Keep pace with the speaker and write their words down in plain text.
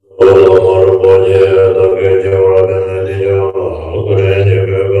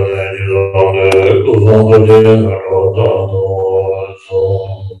Good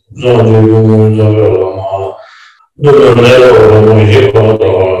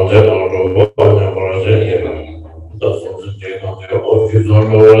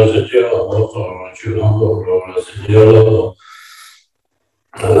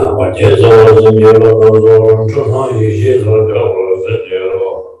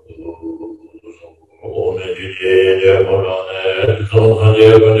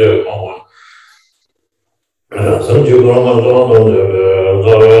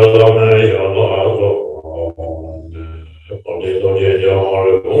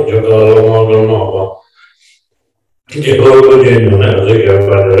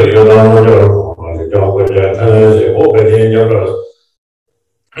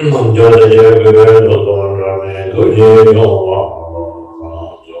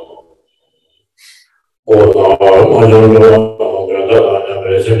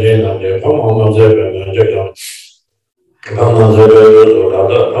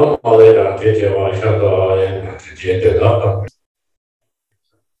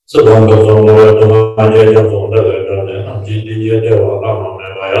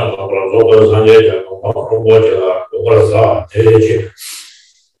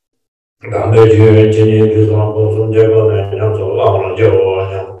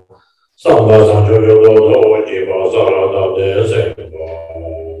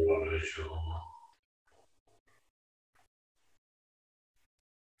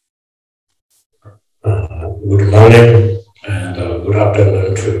morning and good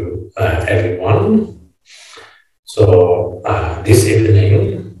afternoon to everyone. So this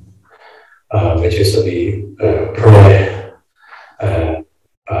evening, which is the prayer,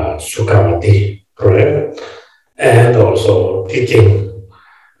 Sukhavati prayer, and also teaching,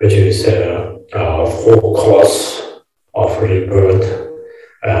 which is full course of rebirth,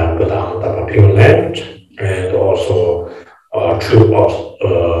 Vedanta Pure Land, and also true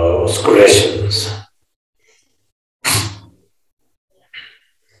creations.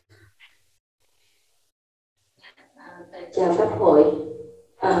 Chào Pháp hội.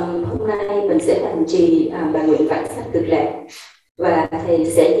 Hôm nay mình sẽ hành trì bài nguyện vãng sanh cực lạc, và thầy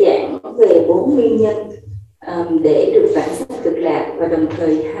sẽ giảng về 4 nguyên nhân để được vãng sanh cực lạc, và đồng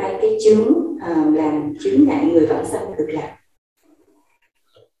thời 2 cái chướng làm chướng ngại người vãng sanh cực lạc.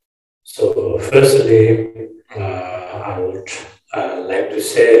 So firstly, I would like to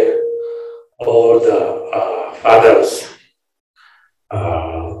say all the fathers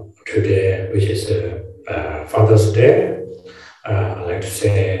today, which is Father's Day. I'd like to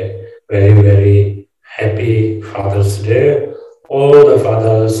say very, very happy Father's Day. All the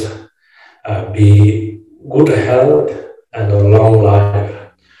fathers be good health and a long life.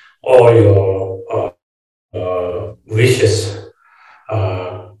 All your wishes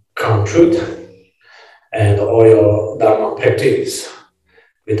come true, and all your dharma practice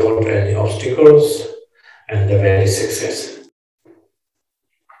without any obstacles and the very success.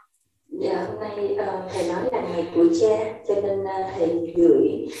 Dạ, hôm nay thầy nói là ngày của cha, cho nên thầy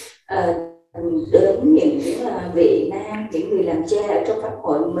gửi đến những vị nam, những người làm cha ở trong pháp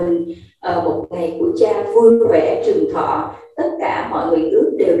hội mình một ngày của cha vui vẻ, trường thọ, tất cả mọi người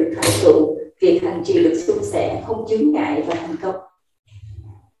ước đều được thành tựu, việc hành trì được suôn sẻ, không chướng ngại và thành công.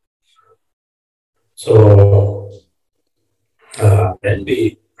 So when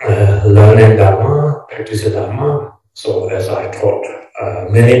we learning Dharma, practice Dharma, so as I taught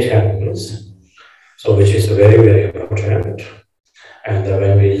many times, so which is very, very important. And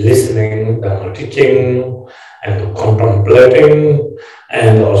when we listening Dharma teaching and contemplating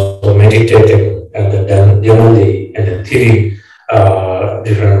and also meditating, and then generally and the 3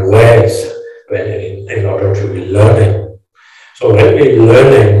 different ways when in order to be learning. So when we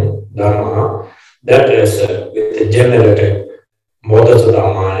learning Dharma, that is with the generating models of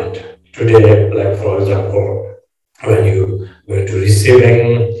our mind. Today, like for example, when you going to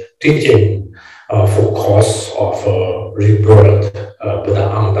receiving teaching for course of rebirth, Buddha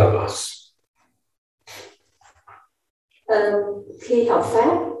Amdalas. Khi học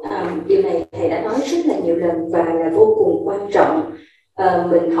pháp, điều này thầy đã nói rất là nhiều lần và là vô cùng quan trọng.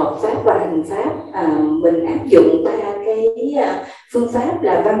 Mình học pháp và hành pháp, mình áp dụng 3 cái phương pháp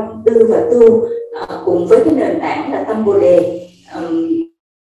là văn, tư và tu, cùng với cái nền tảng là tâm Bồ Đề.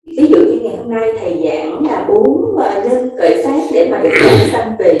 Ví dụ như ngày hôm nay thầy giảng là 4 nhân khởi phát để mà được vãng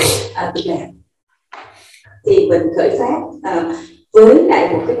sanh về cực lạc, thì mình khởi phát với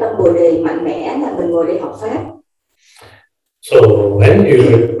lại một cái tâm Bồ Đề mạnh mẽ là mình ngồi đây học pháp. So when you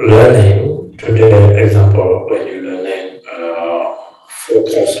learning today, example, when you learning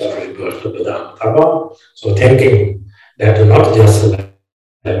focus of rebirth of Buddha, so thinking that not just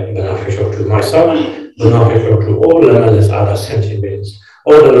beneficial to myself, beneficial to all limitless other sentient beings.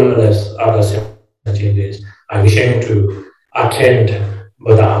 All the limitless other sentient beings are wishing to attend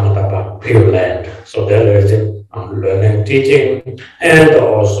Buddha Amitabha Pure Land. So that is I'm learning, teaching, and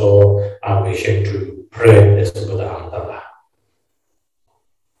also I'm wishing to pray this Buddha Amitabha.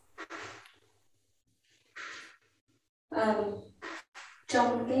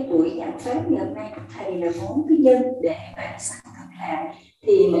 Trong cái buổi giảng pháp ngày hôm nay, thầy là 4 cái nhân để bạn sanh thật lại,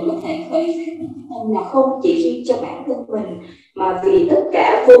 thì mình có thể khởi là không chỉ riêng cho bản thân mình mà vì tất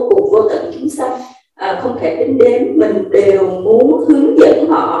cả vô cùng vô tận chúng sanh không thể tính đếm, mình đều muốn hướng dẫn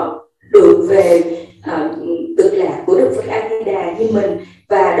họ được về cực lạc của Đức Phật A Di Đà như mình,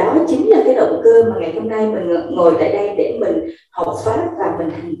 và đó chính là cái động cơ mà ngày hôm nay mình ngồi tại đây để mình học pháp và mình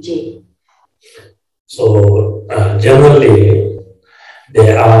hành trì. So generally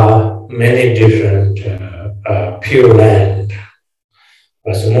there are many different pure land,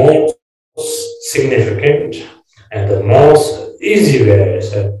 but the most significant and the most easy way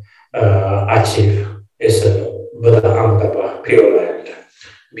to achieve is Buddha Amitabha Pure Land,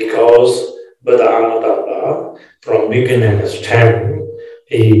 because Buddha Amitabha from beginning to time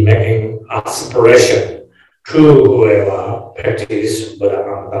he making aspiration to whoever practice Buddha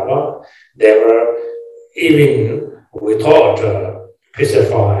Amitabha. They were even without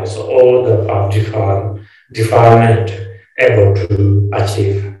specifies all the defilement able to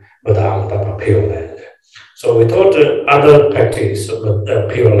achieve Buddha Amitabha Pure Land. So without other practice of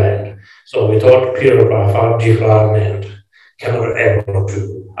Pure Land, so without pure defilement, cannot able to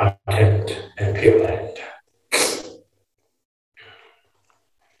attempt and Pure Land.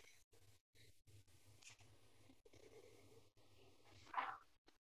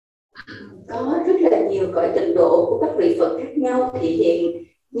 Có rất là nhiều cõi tịnh độ của các vị Phật khác nhau thể hiện,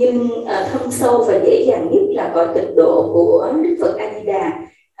 nhưng thâm sâu và dễ dàng nhất là cõi tịnh độ của Đức Phật A Di Đà.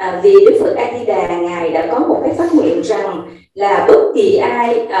 Vì Đức Phật A Di Đà Ngài đã có một cái phát nguyện rằng là bất kỳ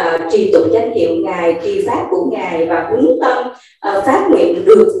ai trì tụng danh hiệu Ngài, trì pháp của Ngài và hướng tâm phát nguyện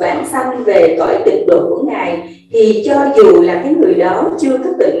được vãng sanh về cõi tịnh độ của Ngài, thì cho dù là cái người đó chưa có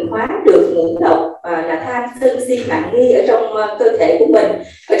tịnh hóa được ngũ độc là tham sân si mạng nghi ở trong cơ thể của mình,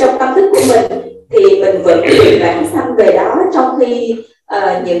 ở trong tâm thức của mình, thì mình vẫn được vãng sanh về đó, trong khi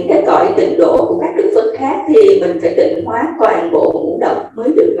những cái cõi tịnh độ của các đức Phật khác thì mình phải tịnh hóa toàn bộ ngũ độc mới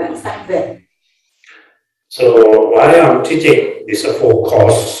được vãng sanh về. So why I'm teaching this four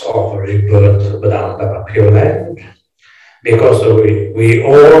courses of rebirth Buddha Pure Land? Because we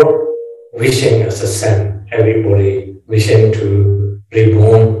all wishing as a same, everybody wishing to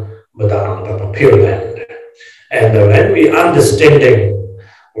reborn Buddha Pure Land. And when we understanding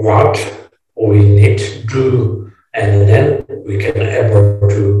what we need to do, and then we can able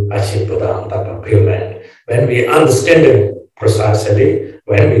to achieve Buddha Pure Land. When we understand precisely,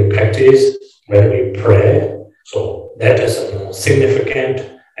 when we practice, when we pray, so that is a more significant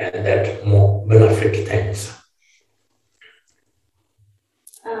and that more benefit things.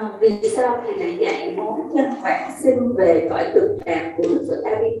 Vì sao thầy lại dạy 4 nhân vãng sinh về cõi cực lạc của Đức Phật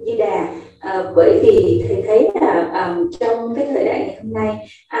A Di Đà? Bởi vì thầy thấy là trong cái thời đại ngày hôm nay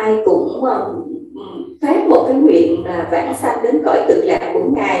ai cũng phát một cái nguyện là vãng sanh đến cõi cực lạc của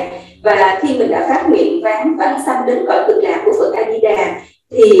Ngài, và khi mình đã phát nguyện vãng sanh đến cõi cực lạc của Phật A Di Đà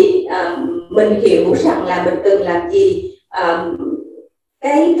thì mình hiểu rằng là mình cần làm gì,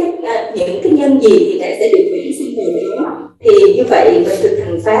 những cái nhân gì thì sẽ được vãng sinh về đó. Thì như vậy mình thực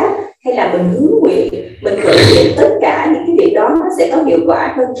hành pháp hay là mình hướng nguyện, mình khởi nguyện, tất cả những cái việc đó nó sẽ có hiệu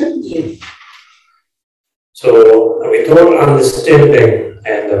quả hơn rất nhiều. So without understanding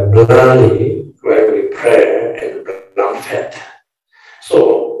and blindly when we pray and not faith, so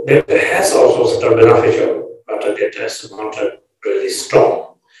that has also still beneficial, but it is not really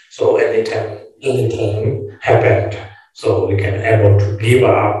strong. So anything happened, so we can able to give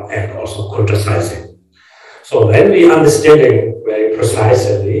up and also criticizing. So when we understanding very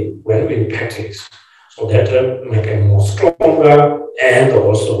precisely, when we practice, so that make it more stronger and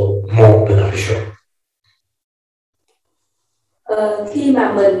also more beneficial. Khi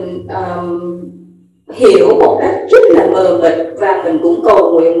mà mình hiểu một cách rất là mờ mịt và mình cũng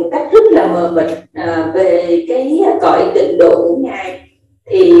cầu nguyện một cách rất là mờ mịt về cái cõi tịnh độ của Ngài,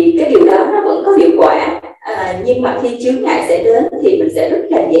 thì cái điều đó nó vẫn có hiệu quả. Nhưng mà khi chướng ngại sẽ đến thì mình sẽ rất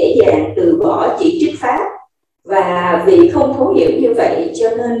là dễ dàng từ bỏ chỉ trích pháp. Và vì không thấu hiểu như vậy cho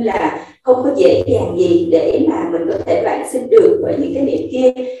nên là không có dễ dàng gì để mà mình có thể vãng sinh được bởi những cái niệm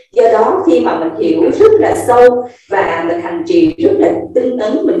kia. Do đó khi mà mình hiểu rất là sâu và mình hành trì rất là tinh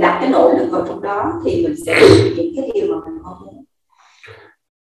tấn, mình đặt cái nỗ lực vào trong đó thì mình sẽ được những cái điều mà mình mong muốn.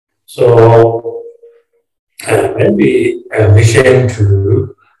 So when we wishing to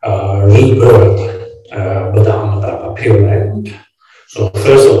rebirth, Buddha Amitabha Pure Land. So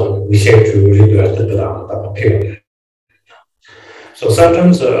first of all, we say to rebirth the Buddha Amitabha Pure Land. So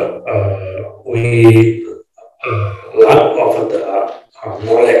sometimes we lack of the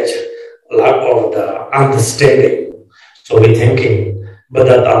knowledge, lack of the understanding. So we thinking, but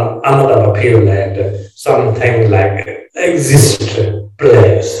that Amitabha Pure Land, something like exist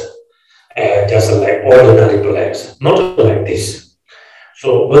place, just like ordinary place, not like this.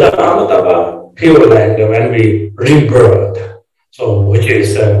 So Buddha Amitabha Pure Land, when we rebirth, so which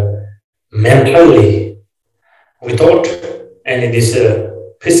is mentally, without any this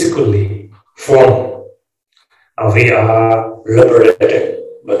physically form, we are liberated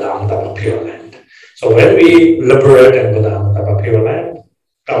Buddha Amitabha Pure Land. So when we liberate in Buddha Amitabha Pure Land,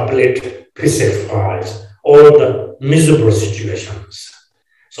 complete pacifies all the miserable situations.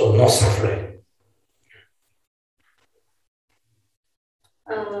 So no suffering.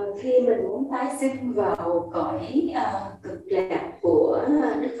 Khi mình muốn tái sinh vào cõi cực lạc của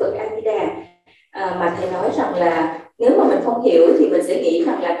Đức Phật A Di Đà, mà thầy nói rằng là nếu mà mình không hiểu thì mình sẽ nghĩ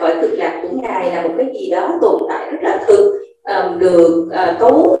rằng là cõi cực lạc của ngài là một cái gì đó tồn tại rất là thực, được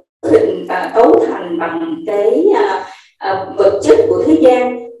cấu thành bằng cái vật chất của thế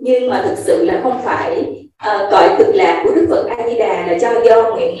gian, nhưng mà thực sự là không phải. Cõi cực lạc của Đức Phật A Di Đà là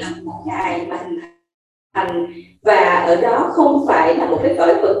do nguyện lực của ngài mà hình thành, và ở đó không phải là một cái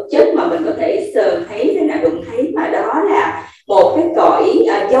cõi vật chất mà mình có thể sờ thấy hay là đụng thấy, mà đó là một cái cõi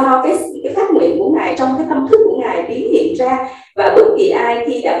do cái phát nguyện của ngài trong cái tâm thức của ngài biến hiện ra, và bất kỳ ai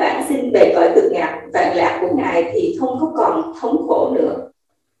khi đã vãng sinh về cõi cực vạn lạc của ngài thì không có còn thống khổ nữa.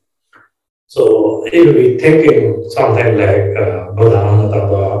 So if we thinking something like Buddha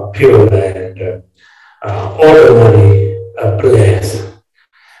Amitabha Pure Land, ordinary place,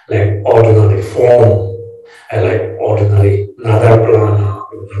 like ordinary form, and like ordinary another plana,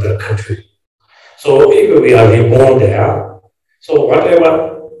 another country. So if we are reborn there, so whatever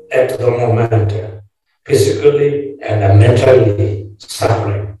at the moment physically and mentally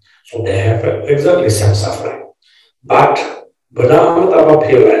suffering, so they have exactly same suffering. But Buddha Amitabha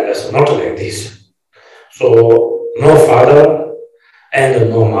Pure Land is not like this. So no father and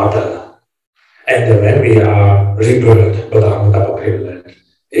no mother. And when we are rebirth, Buddha Amitabha Pure Land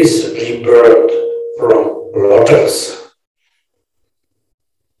is rebirth from lotus.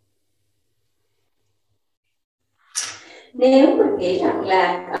 Nếu mình nghĩ rằng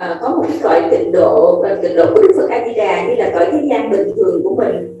là có một cái cõi tịnh độ của Đức Phật A Di Đà như là cõi thế gian bình thường của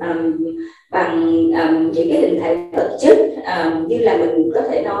mình, bằng những cái hình thể vật chất, như là mình có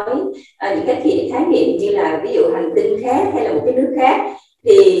thể nói những cái khái niệm như là ví dụ hành tinh khác hay là một cái nước khác,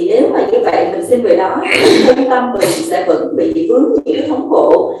 thì nếu mà như vậy mình sinh về đó, thân tâm mình sẽ vẫn bị vướng những cái thống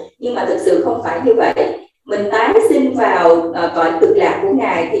khổ, nhưng mà thực sự không phải như vậy. Mình tái sinh vào cõi cực lạc của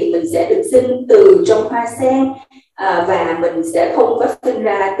ngài thì mình sẽ được sinh từ trong hoa sen, và mình sẽ không có sinh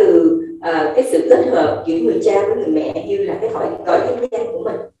ra từ cái sự kết hợp giữa người cha với người mẹ như là cái cõi thế gian của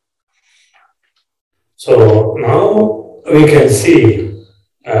mình. So now we can see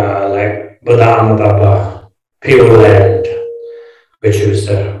like Buddha Amitabha Pure Land, which is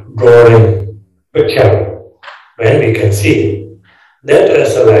a drawing picture. When we can see that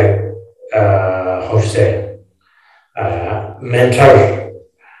is like how to say mental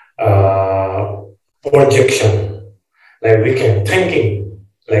projection. Like we can thinking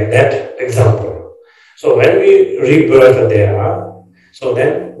like that example. So when we rebirth there, so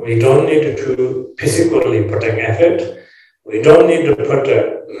then we don't need to physically put an effort. We don't need to put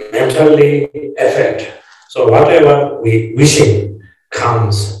a mentally effort. So whatever we wishing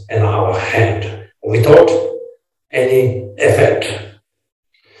comes in our hand without any effort.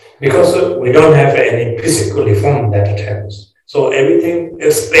 Because we don't have any physically form that attempts. So everything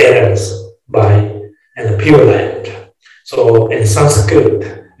is experienced by in the Pure Land. So in Sanskrit,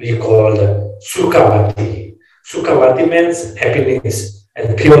 we call Sukhavati. Sukhavati means happiness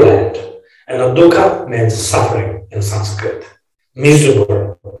and Pure Land. And Dukkha means suffering in Sanskrit,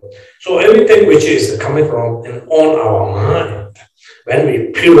 miserable. So everything which is coming from on our mind, when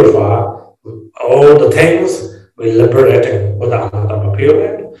we purify all the things, we liberate in Buddha Amitabha Pure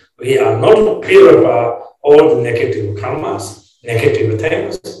Land. We are not purify all the negative karmas, negative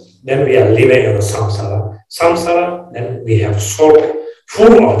things, then we are living in the samsara. Samsara, then we have soul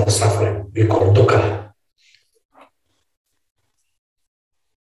full of the suffering, we call dukkha.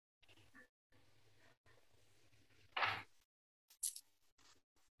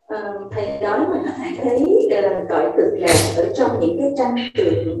 Thầy nói mình có thể thấy cõi cực lạc ở trong những cái tranh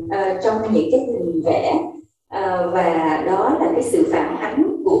tượng, trong những cái hình vẽ, và đó là cái sự phản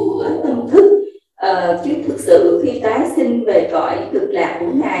ánh của tâm thức chứ thực sự khi tái sinh về cõi cực lạc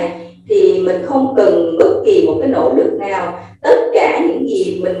của Ngài thì mình không cần bất kỳ một cái nỗ lực nào. Tất cả những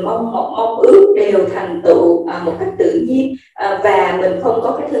gì mình mong ước đều thành tựu một cách tự nhiên, và mình không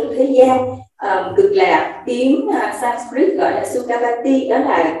có cái thân thế gian. Cực lạc tiếng Sanskrit gọi là Sukhavati, đó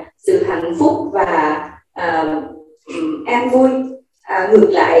là sự hạnh phúc và an vui. Ngược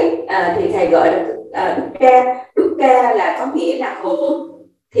lại thì thầy gọi là dukkha. Dukkha là có nghĩa là khổ.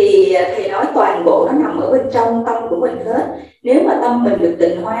 Thì thầy nói toàn bộ nó nằm ở bên trong tâm của mình hết. Nếu mà tâm mình được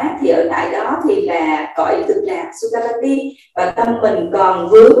tịnh hóa thì ở tại đó thì là cõi cực lạc Sukhavati, và tâm mình còn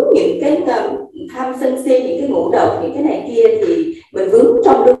vướng những cái tham sân si, những cái ngũ độc, những cái này kia thì mình vướng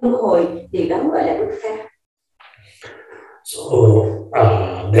trong luân hồi, thì đó gọi là dukkha. So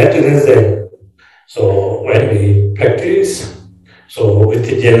that is it. So when we practice, so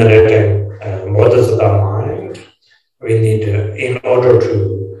with generating bodhisattva mind, we need in order to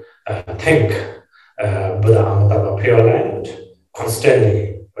think Buddha Amitabha Pure Land constantly.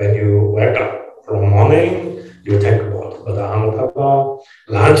 When you wake up from morning, you think about Buddha Amitabha.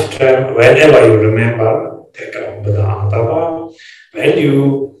 Lunchtime, whenever you remember, think about Buddha Amitabha. When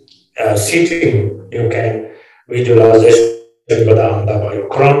you sitting, you can visualize Buddha Amitabha, your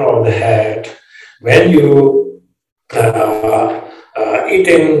crown of the head. When you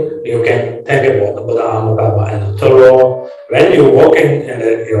eating, you can think about Buddha Amitabha and the throat. When you're walking in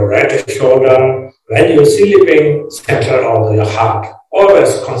your right shoulder, when you're sleeping, center of your heart,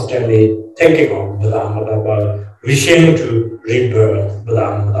 always constantly thinking of Buddha Amitabha, wishing to rebirth Buddha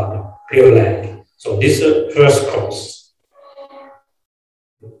Amitabha, Pure Land. So this is the first course.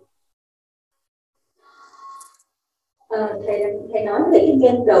 Thầy nói về cái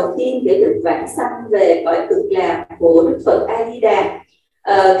nhân đầu tiên để được vãng sanh về cõi cực lạc của Đức Phật A Di Đà.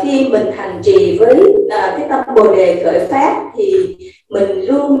 Khi mình hành trì với cái tâm Bồ Đề khởi pháp thì mình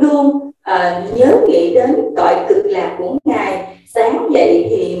luôn luôn nhớ nghĩ đến cõi cực lạc của Ngài. Sáng dậy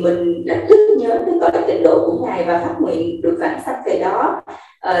thì mình lập tức nhớ đến cõi tịnh độ của Ngài và phát nguyện được vãng sanh về đó.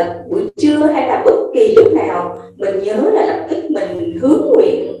 Buổi trưa hay là bất kỳ lúc nào mình nhớ là lập tức mình hướng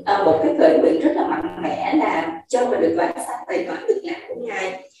nguyện một cái khởi nguyện rất là mạnh mẽ là cho mình được vãng sanh về cõi cực lạc của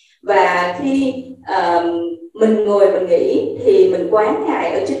Ngài. Và khi mình ngồi mình nghỉ thì mình quán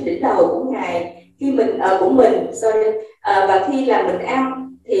Ngài ở trên đỉnh đầu của Ngài, khi mình của mình và khi là mình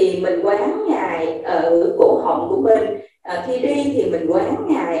ăn thì mình quán Ngài ở cổ họng của mình, khi đi thì mình quán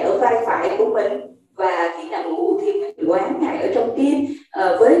Ngài ở vai phải của mình, và khi nằm ngủ thì mình quán Ngài ở trong tim.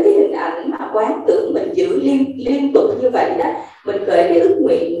 Với cái hình ảnh mà quán tưởng mình giữ liên tục như vậy đó, mình khởi cái ước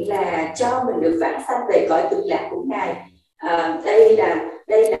nguyện là cho mình được vãng sanh về cõi cực lạc của Ngài. Đây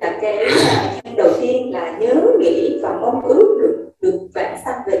là cái nhân đầu tiên là nhớ nghĩ và mong ước được vãng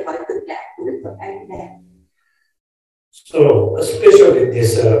sanh về cõi cực lạc của Đức Phật A Di Đà. So especially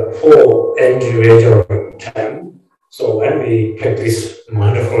this four individual time. So when we practice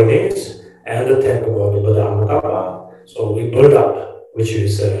mindfulness and think about the Buddha Amitabha, so we build up, which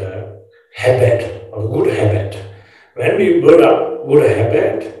is a habit, a good habit. When we build up good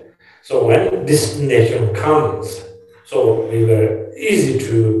habit, so when destination comes, so we were easy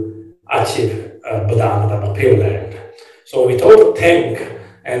to achieve Buddha Amitabha Pure Land. So we thought think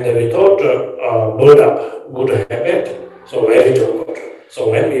and we thought build up good habit, so very good.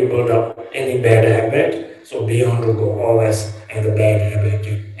 So when we build up any bad habit, so beyond to go always in the bad habit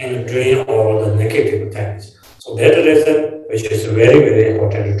and doing all the negative things. So that reason, which is very, very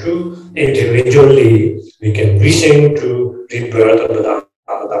important too. Individually, we can wishing to rebirth Buddha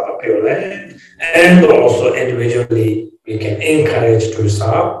Amitabha Pure Land, and also individually we can encourage to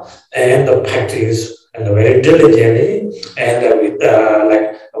serve and practice and very diligently and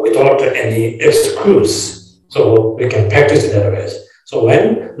without any excuse. So we can practice that way. So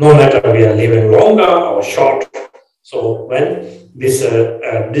when no matter we are living longer or short, so when this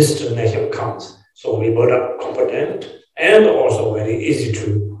destination comes, so we build up competent and also very easy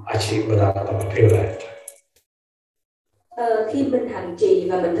to achieve Buddha Amitabha Pure Land. Khi mình hành trì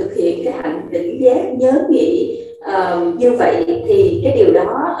và mình thực hiện cái hạnh tỉnh giác nhớ nghĩ như vậy thì cái điều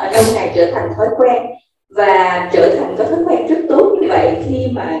đó ở lâu ngày trở thành thói quen và trở thành có thói quen rất tốt như vậy. Khi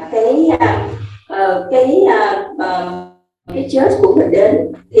mà cái church của mình đến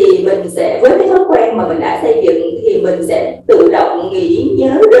thì mình sẽ với cái thói quen mà mình đã xây dựng thì mình sẽ tự động nghĩ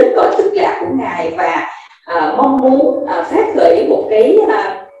nhớ đến cõi cực lạc của Ngài và mong muốn phát khởi một cái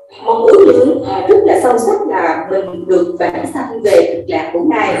mong ước hướng rất là sâu sắc là mình được vãng sanh về cực lạc của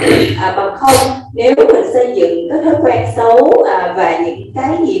Ngài. Bằng không nếu mình xây dựng cái thói quen xấu và những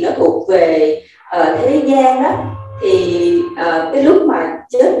cái gì nó thuộc về thế gian đó thì cái lúc mà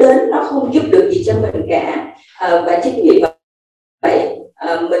chết đến nó không giúp được gì cho mình cả. Và chính vì vậy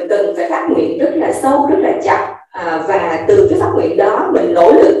mình cần phải phát nguyện rất là sâu, rất là chặt, và từ cái phát nguyện đó mình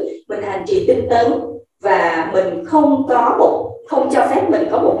nỗ lực, mình hành trì tinh tấn, và mình không cho phép mình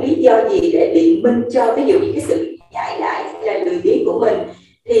có một lý do gì để biện minh cho ví dụ như cái sự nhại lại hay là lười biếng của mình.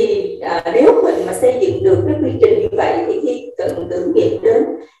 Thì nếu mình mà xây dựng được cái quy trình như vậy thì khi cần tử nghiệp đến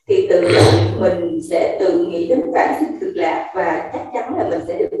thì tự động mình sẽ tự nghĩ đến vãng sinh cực lạc, và chắc chắn là mình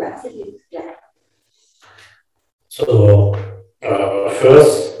sẽ được vãng sinh cực lạc. So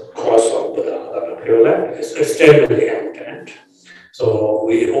first cause of the pure life is extremely important. So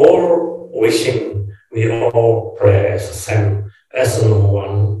we all pray as the same, as no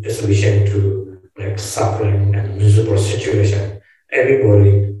one is wishing to make suffering and miserable situation.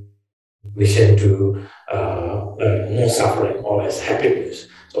 Everybody wishing to no suffering, always happiness.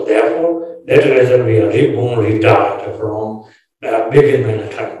 So therefore, that reason we are reborn, redied from beginning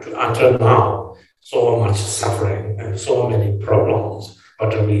to until now. So much suffering and so many problems, but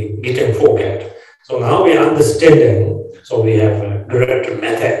we didn't forget. So now we understanding. So we have a great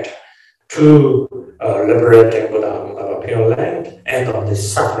method to liberate Buddha pure land, end of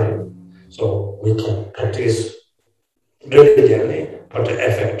this suffering. So we can practice diligently, put the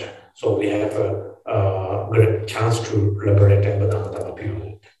effort. So we have a great chance to liberate Buddha pure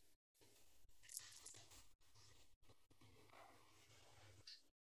land.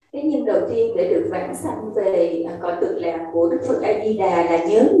 Cái nhân đầu tiên để được vãng sanh về cõi cực lạc của Đức Phật A Di Đà là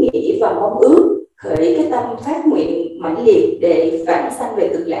nhớ nghĩ và mong ước, khởi cái tâm phát nguyện mãnh liệt để vãng sanh về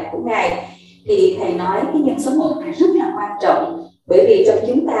cực lạc của Ngài. Thì thầy nói cái nhân số 1 này rất là quan trọng, bởi vì trong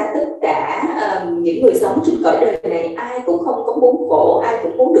chúng ta tất cả những người sống trên cõi đời này ai cũng không có muốn khổ, ai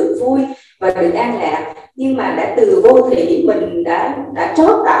cũng muốn được vui và được an lạc, nhưng mà đã từ vô thủy mình đã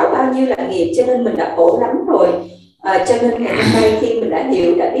trót tạo bao nhiêu là nghiệp, cho nên mình đã khổ lắm rồi. Cho nên ngày hôm nay khi mình đã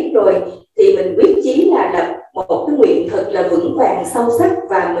hiểu, đã biết rồi thì mình quyết chí là lập một cái nguyện thật là vững vàng, sâu sắc,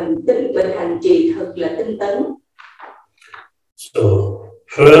 và mình hành trì thật là tinh tấn. So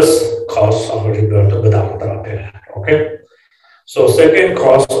first cause of rebirth of Buddha pure land. Okay. So second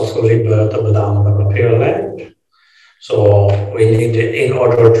cause of rebirth of Buddha pure land. So we need in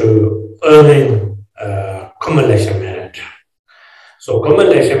order to earning accumulation merit. So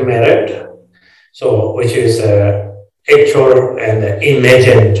accumulation merit, so which is actual and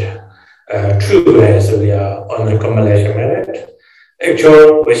imagined true as we are on accumulation merit.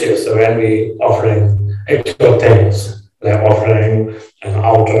 Actual, which is when we offering actual things, like offering an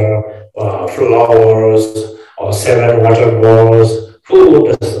altar, flowers, or 7 water bowls,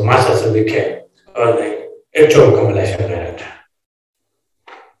 food as much as we can, earning actual accumulation merit.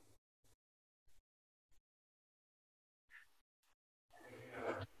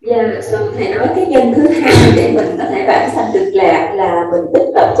 Dạ, so thầy nói cái nhân thứ hai để mình có thể vãng sanh cực lạc là mình tích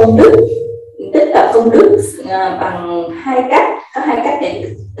tập công đức. Tích tập công đức bằng hai cách, có hai cách để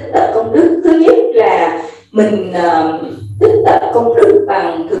tích tập công đức. Thứ nhất là mình tích tập công đức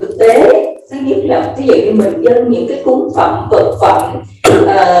bằng thực tế. Thứ nhất là ví dụ như mình dâng những cái cúng phẩm, vật phẩm,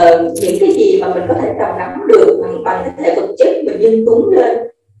 những cái gì mà mình có thể cầm nắm được bằng cái thể vật chất mình dâng cúng lên,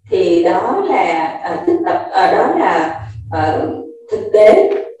 thì đó là tích tập, đó là thực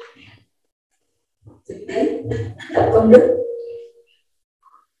tế tập công đức.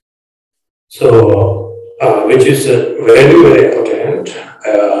 So which is very very important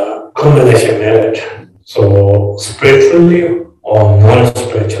accumulation merit. So spiritually or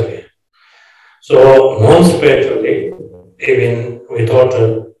non-spiritually. So non-spiritually, even without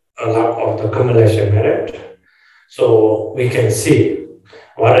a lack of the accumulation merit, so we can see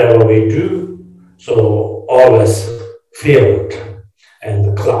whatever we do, so always failed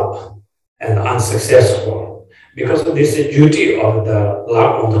and club and unsuccessful, because this is duty of the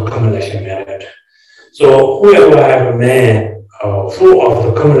lack of the accumulation merit. So whoever have a man full of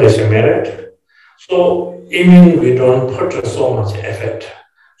the accumulation merit, so even we don't put so much effort,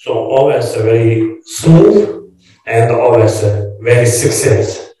 so always very smooth and always very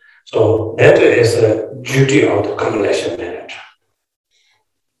success. So that is a duty of the accumulation merit.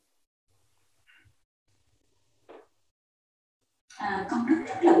 Công đức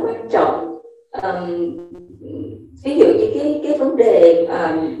rất là quan trọng. Ví dụ như cái vấn đề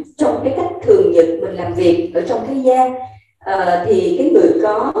trong cái cách thường nhật mình làm việc ở trong thế gian, thì cái người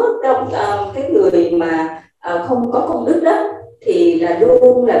có cái người mà không có công đức đó thì là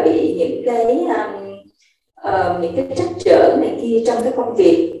luôn là bị những cái trắc trở này kia trong cái công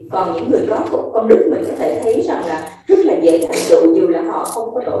việc. Còn những người có công đức mình có thể thấy rằng là rất là dễ thành tựu dù là họ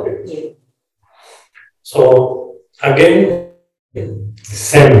không có nỗ lực nhiều. So again,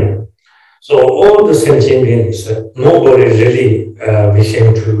 same. So all the sentient beings, nobody really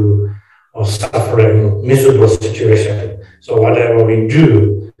wishing to or suffering miserable situation. So whatever we do,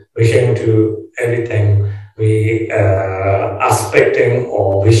 wishing to everything, we expecting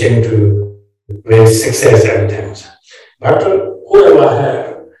or wishing to with success everything. But whoever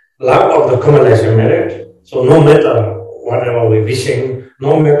have lack of the accumulation merit, so no matter whatever we wishing,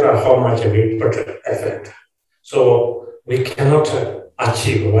 no matter how much we put effort, so we cannot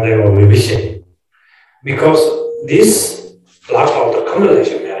achieve whatever we wishing, because this lack of the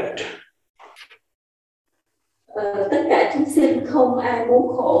accumulation merit. Tất cả chúng sinh không ai muốn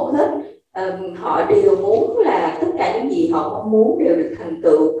khổ hết. Họ đều muốn là tất cả những gì họ mong muốn đều được thành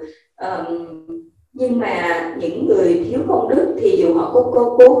tựu. Nhưng mà những người thiếu công đức thì dù họ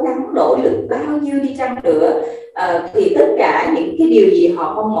có cố gắng nỗ lực bao nhiêu đi chăng nữa, thì tất cả những cái điều gì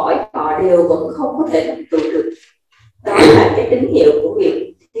họ mong mỏi họ đều vẫn không có thể thành tựu được. Đó là cái tín hiệu của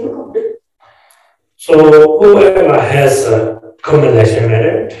việc thiếu công đức. So whoever has accumulation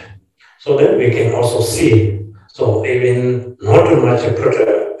merit, so then we can also see. So even not too much put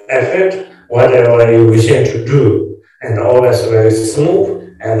effort, whatever you wishing to do, and always very smooth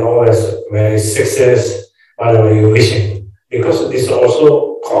and always very success, whatever you wishing, because this is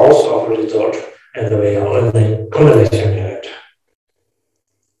also cause of result and the way of accumulation merit.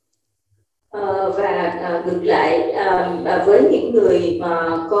 Và ngược lại, với những người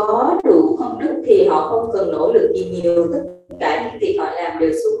mà có đủ công đức thì họ không cần nỗ lực gì nhiều, tất cả những việc họ làm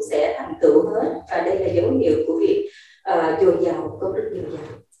đều suôn sẻ thành tựu hết, và đây là dấu hiệu của việc dồi dào công đức dồi dào.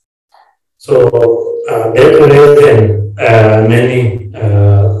 So that reason many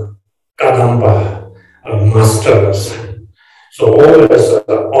Kadamba masters, so always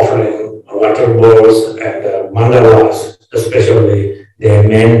offering water bowls and mandalas, especially their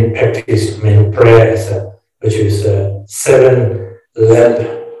main practice, main prayers, which is 7-lamp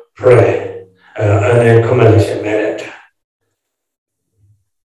prayer, and accumulation merit.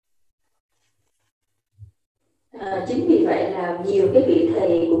 Chính vì vậy là nhiều cái vị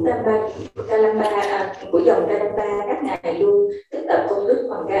thầy của Kalamba, của dòng Kalamba, các ngài luôn tích tập công đức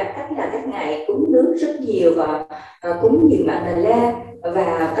bằng cách là các ngài cúng nước rất nhiều và cúng nhiều mandala,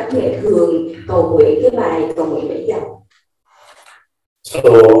 và các ngài thường cầu nguyện cái bài cầu nguyện 7 dòng. So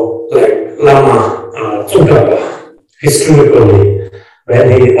like Lama Tsongkhapa, historically, when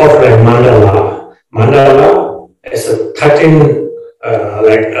he offered mandala is a 13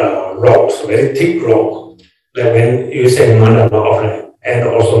 rocks, very thick rock. That when you say mandala offering and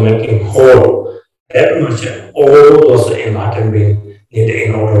also making whole, that much all those enlightened beings need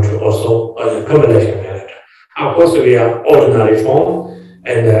in order to also accumulation merit. Of course, we are ordinary form,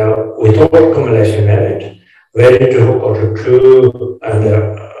 and without accumulation merit, very difficult to do and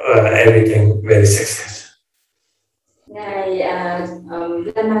everything very success. Ngài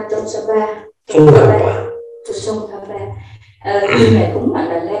Lama Tsongkhapa, khi ngài cúng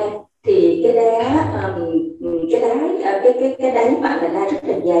mandala thì cái đáy mandala rất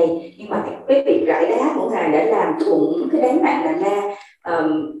là dày, nhưng mà cái việc rải đá của ngài đã làm thủng cái đáy mandala.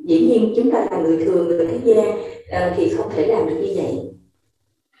 Dĩ nhiên chúng ta là người thường, người thế gian thì không thể làm được như vậy.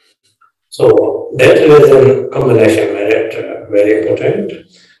 So that reason accumulation merit very important.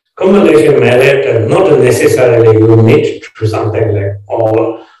 Accumulation merit not necessarily you need to do something like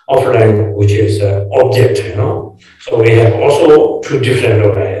all offering, which is object, you know. So we have also two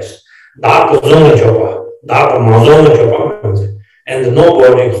different ways. That zona chopa, that mazona chopa, and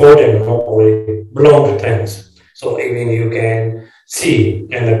nobody holding, nobody belong to things. So even you can see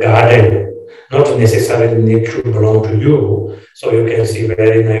in the garden, not necessarily need to belong to you. So you can see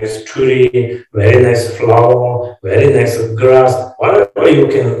very nice tree, very nice flower, very nice grass, whatever you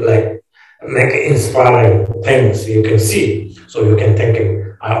can like make inspiring things you can see. So you can think,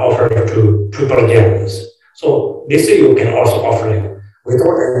 I offer to projects. So this you can also offering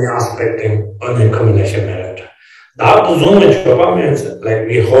without any aspecting on accumulation merit. That zone means like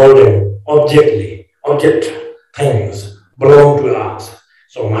we holding object things belong to us.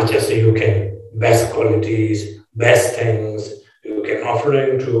 So much as you can, best qualities, best things, you can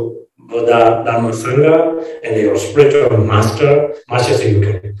offering to Buddha, Dhamma, Sangha, and your spiritual master, much as you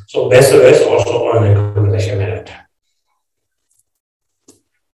can. So best also on accumulation merit.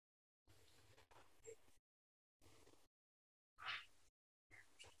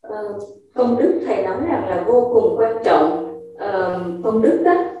 Công đức thầy nói rằng là vô cùng quan trọng. Công đức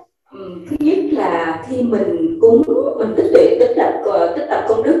đó, thứ nhất là khi mình cúng, mình tích tập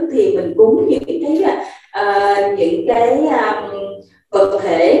công đức thì mình cúng những cái vật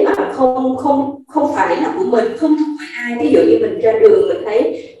thể mà không phải là của mình, không phải ai. Ví dụ như mình ra đường mình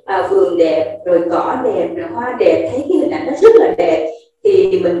thấy vườn đẹp, rồi cỏ đẹp, rồi hoa đẹp, thấy cái hình ảnh nó rất là đẹp,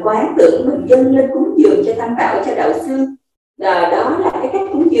 thì mình quán tưởng mình dâng lên cúng dường cho Tam Bảo, cho đạo sư. Đó là cái cách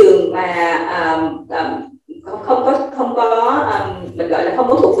cúng dường mà không có mình gọi là không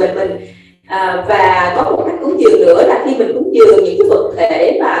có thuộc về mình. Và có một cách cúng dường nữa là khi mình cúng dường những cái vật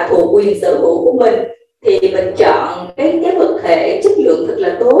thể mà thuộc quyền sở hữu của mình thì mình chọn cái vật thể chất lượng thật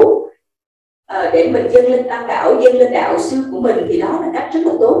là tốt để mình dâng lên tam bảo, dâng lên đạo sư của mình, thì đó là cách rất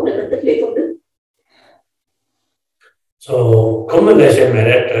là tốt để mình tích lũy công đức. So combination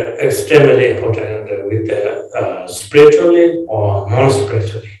merit extremely important with spiritually or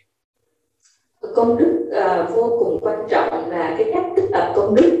non-spiritually. Công đức vô cùng quan trọng là cái cách tích tập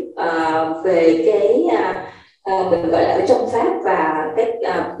công đức về cái mình gọi là ở trong pháp và cái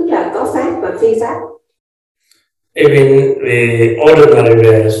tức là có pháp và phi pháp. Even the ordinary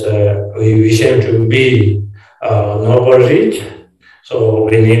ways we wish to be noble rich, so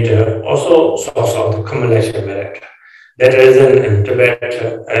we need also source of the combination merit. That reason in Tibet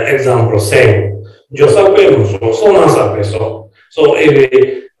example saying, so if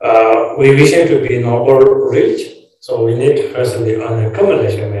we wish to be noble rich, so we need to firstly earn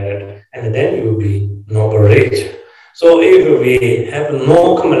accumulation merit, and then you will be noble rich. So if we have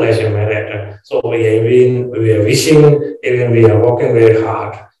no accumulation merit, so we are wishing, even we are working very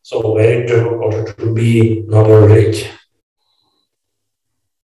hard, so very difficult to be noble rich.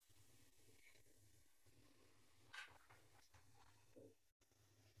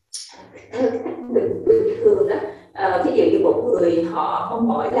 Bình thường đó, ví dụ như một người họ mong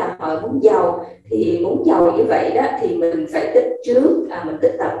mỏi là họ muốn giàu, thì muốn giàu như vậy đó thì mình phải tích trước, mình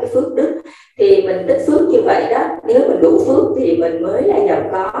tích tập cái phước đức. Thì mình tích phước như vậy đó, nếu mình đủ phước thì mình mới là giàu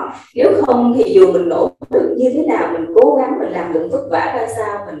có. Nếu không thì dù mình nỗ lực như thế nào, mình cố gắng, mình làm lượng vất vả ra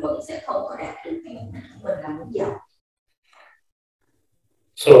sao, mình vẫn sẽ không có đạt được cái mục đích của mình là muốn giàu.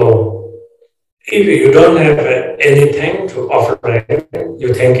 So if you don't have anything to offer,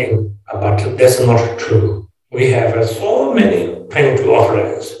 you're thinking, but that's not true. We have so many things to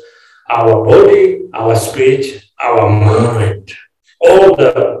offer us. Our body, our speech, our mind, all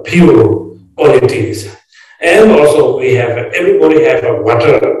the pure qualities. And also everybody have a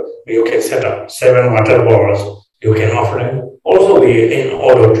water. You can set up 7 water balls. You can offer them. Also in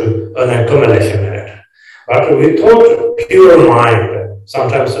order to earn accumulation merit. But without pure mind,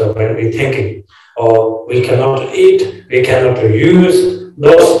 sometimes when we thinking, we cannot eat, we cannot use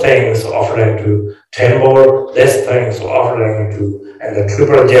those things offering to temple, these things offering to the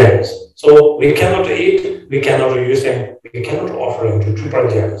triple gems. So we cannot eat, we cannot use them, we cannot offer them to triple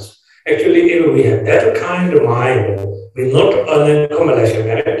gems. Actually, if we have that kind of mind, we not earn accumulation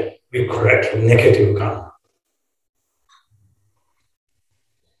merit, we correct negative karma.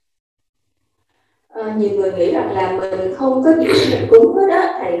 Nhiều người nghĩ rằng là mình không có gì để mình cúng hết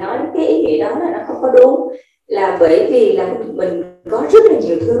á. Thầy nói cái ý nghĩa đó là nó không có đúng, là bởi vì là mình có rất là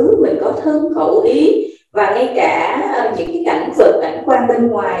nhiều thứ, mình có thân khẩu ý, và ngay cả những cái cảnh vật, cảnh quan bên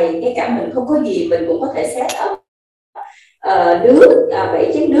ngoài, ngay cả mình không có gì mình cũng có thể set up nước,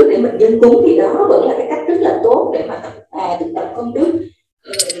 7 chén nước để mình dâng cúng, thì đó vẫn là cái cách rất là tốt để mà thực tập công đức.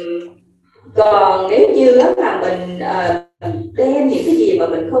 Còn nếu như mà mình đem những cái gì mà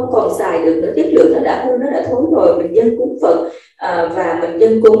mình không còn xài được nữa, chất lượng nó đã hư, nó đã thối rồi, mình dâng cúng Phật và mình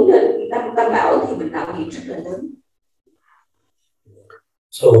dâng cúng tam bảo, thì mình tạo nghiệp rất là lớn.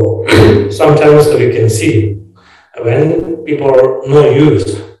 So sometimes we can see when people no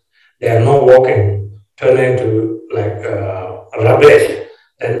use, they are not walking, turn into like rubbish,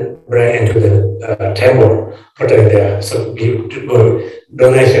 then bring into the temple, put in there, so give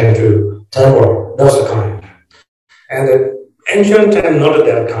donation to temple, those kind. And the ancient time not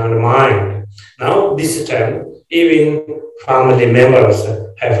that kind of mind. Now this time, even family members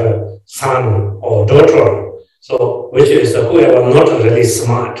have a son or daughter, so which is whoever not really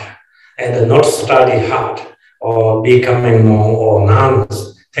smart and not study hard or becoming monk or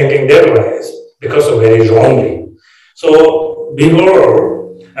nuns, thinking their ways because of very wrongly. So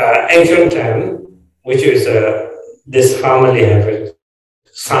before ancient time, which is this family have a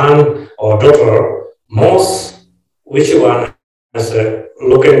son or daughter, which one is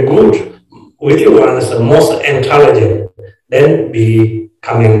looking good, which one is the most intelligent, then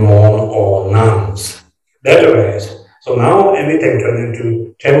becoming monk or nuns. That way. So now everything turned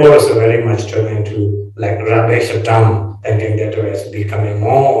into, temple is very much turned into like rubbish dump, thinking that way is becoming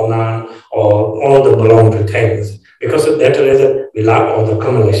monk or nun, or all the belong to things. Because of that reason, we lack all the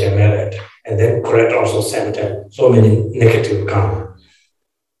accumulation merit, and then correct also so many negative karma.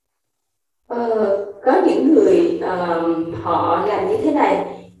 Có những người họ làm như thế này,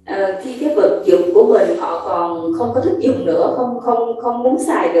 khi cái vật dụng của mình họ còn không có thích dùng nữa, không muốn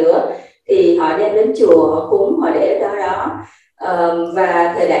xài nữa, thì họ đem đến chùa, họ cúng, họ để ở đó.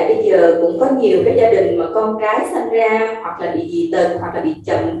 Và thời đại bây giờ cũng có nhiều cái gia đình mà con cái sinh ra hoặc là bị dị tật, hoặc là bị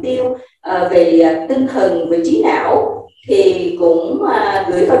chậm tiêu về tinh thần, về trí não, thì cũng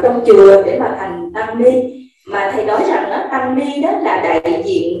gửi vào trong chùa để mà thành tăng ni. Mà thầy nói rằng đó, tăng ni đó là đại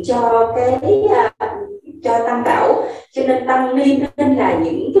diện cho cho tam bảo, cho nên tăng ni nên là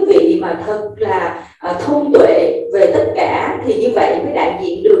những cái vị mà thật là thông tuệ về tất cả, thì như vậy mới đại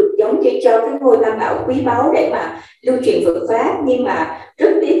diện được giống như cho cái ngôi tam bảo quý báu để mà lưu truyền Phật pháp. Nhưng mà rất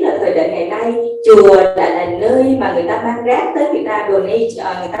tiếc là thời đại ngày nay chùa lại là nơi mà người ta mang rác tới, người ta donate,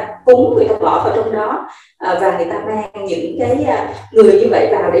 người ta cúng, người ta bỏ vào trong đó, và người ta mang những cái người như vậy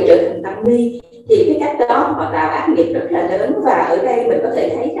vào để trở thành tăng ni. Thì cái cách đó họ tạo ác nghiệp rất là lớn, và ở đây mình có thể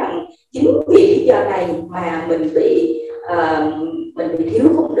thấy rằng chính vì lý do này mà mình bị thiếu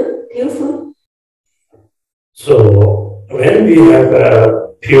phúc đức, thiếu phước. So when we have a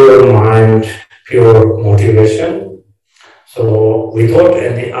pure mind, pure motivation, so without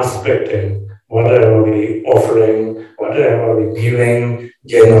any aspecting, whatever we offering, whatever we giving,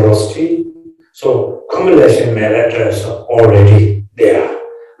 generosity, so accumulation merit is already there.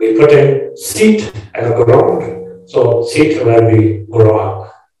 We put in seed at the ground, so seed where we grow up.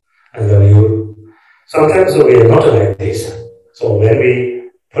 And then sometimes we are not like this. So when we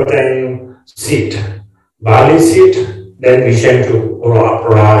put in seed, barley seed, then we tend to grow up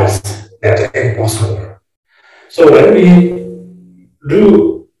rice. That's impossible. So when we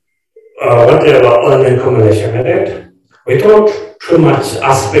do whatever earning accumulation merit, without too much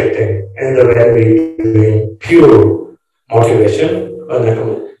aspecting, and when we doing pure motivation,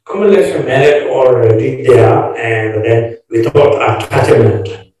 accumulation merit already there, and then without attachment,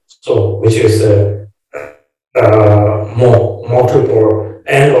 so which is more multiple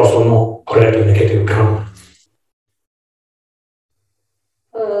and also no correct negative karma.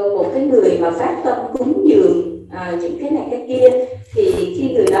 Một cái người mà phát tâm cúng dường những cái này cái kia, thì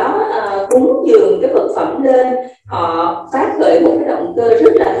khi người đó cúng dường cái vật phẩm lên, họ phát khởi một cái động cơ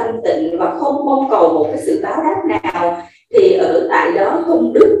rất là thanh tịnh và không mong cầu một cái sự báo đáp nào, thì ở tại đó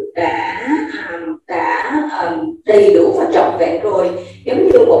công đức đã đầy đủ và trọn vẹn rồi. Giống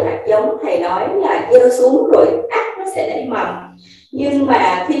như một hạt giống thầy nói là gieo xuống rồi ắt nó sẽ nảy mầm. Nhưng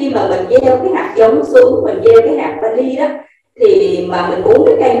mà khi mà mình gieo cái hạt giống xuống, mình gieo cái hạt vali đó, thì mà mình muốn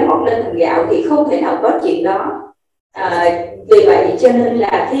cái cây nó mọc lên thành gạo thì không thể nào có chuyện đó. Vì vậy cho nên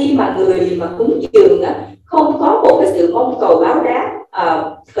là khi mà người mà cúng dường không có một cái sự mong cầu báo đáp,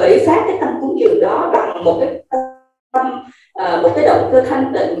 khởi phát cái tâm cúng dường đó bằng một cái tâm, một cái động cơ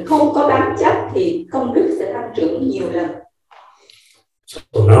thanh tịnh, không có bám chấp, thì công đức sẽ tăng trưởng nhiều lần. So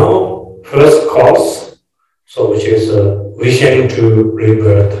now first cause, so which is wishing to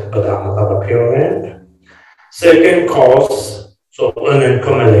rebirth Buddha Pure Land. Second cause, so earning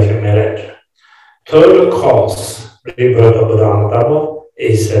accumulation merit. Third cause, rebirth of Buddha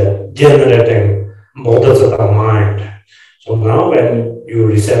is generating Bodhisattva mind. So now when you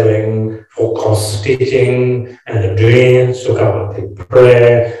receiving focus teaching and doing Sukhavati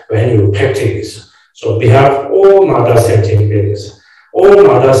prayer, when you practice, so we have all mother sentient beings. All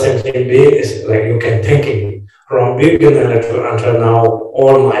mother sentient beings is like you can thinking from beginning to until now,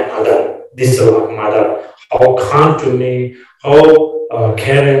 all my mother, this is my mother, how kind to me, how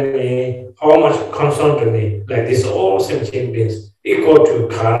caring me, how much concern to me, like this all sentient beings equal to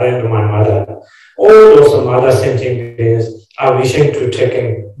current my mother. All those mother sentient beings are wishing to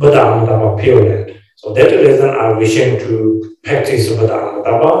taking Buddha Pure Land. So that reason are wishing to practice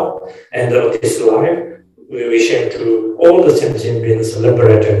Buddha and this life we wishing to all the sentient beings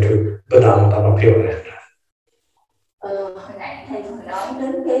liberated to Buddha Pure Land. Hồi nãy thầy nói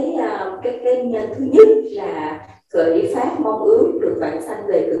đến cái nhân thứ nhất là khởi phát mong ước được vãng sanh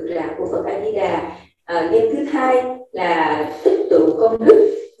về cực lạc của Phật A Di Đà. Nhân thứ hai là tích tụ công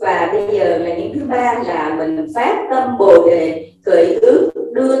đức, và bây giờ là nhân thứ ba là mình phát tâm Bồ đề khởi ước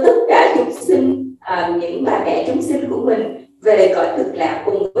đưa tất cả chúng sinh, những bà mẹ chúng sinh của mình về cõi cực lạc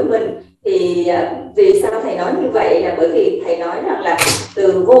cùng với mình. Thì vì sao thầy nói như vậy là bởi vì thầy nói rằng là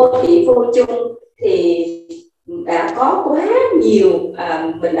từ vô thị vô chung thì đã có quá nhiều,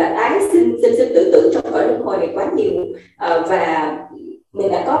 mình đã tái sinh tử trong cõi luân hồi này quá nhiều, và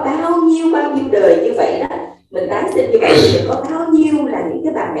mình đã có bao nhiêu đời như vậy đó, mình tái sinh như vậy thì mình có bao nhiêu là những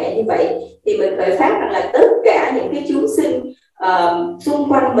cái bà mẹ như vậy, thì mình khởi phát rằng là tất cả những cái chúng sinh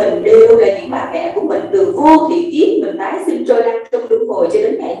xung quanh mình đều là những bà mẹ của mình. Từ vô thị kiếp mình tái sinh trôi lăn trong luân hồi cho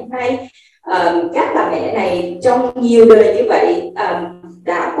đến ngày hôm nay, các bà mẹ này trong nhiều đời như vậy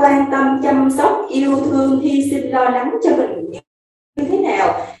đã quan tâm, chăm sóc, yêu thương, hy sinh, lo lắng cho mình như thế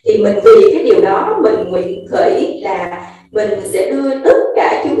nào, thì mình vì cái điều đó mình nguyện khởi là mình sẽ đưa tất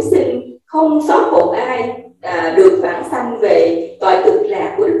cả chúng sinh không sót một ai được vãng sanh về cõi cực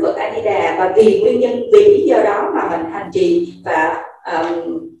lạc của Đức Phật A Di Đà. Và vì nguyên nhân, vì lý do đó mà mình hành trì và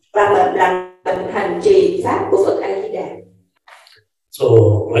mình hành trì pháp của Phật A Di Đà.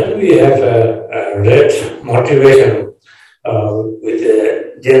 So when we have a red motivation with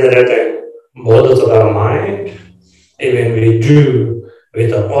the generating models of our mind, even we do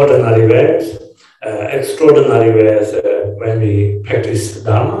with the ordinary ways, extraordinary ways when we practice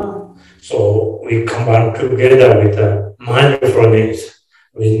Dharma. So we combine together with the mindfulness.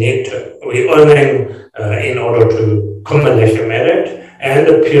 We earning in order to accumulate merit and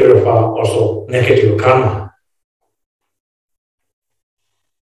purify also negative karma.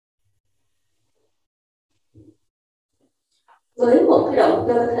 Với một cái động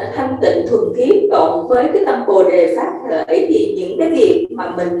cơ thanh tịnh thuần khiết cộng với cái tâm Bồ đề pháp khởi thì những cái việc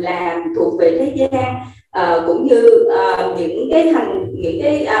mà mình làm thuộc về thế gian cũng như những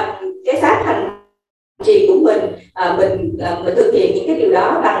cái pháp hành trì của mình thực hiện những cái điều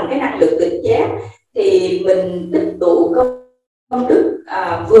đó bằng cái năng lực tỉnh giác thì mình tích tụ công đức,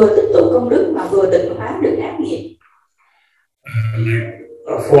 vừa tích tụ công đức mà vừa tịnh hóa được ác nghiệp.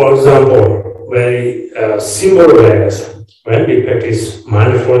 For example, very simple ways when we practice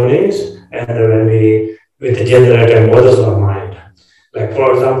mindfulness and when we with the generated models of mind. Like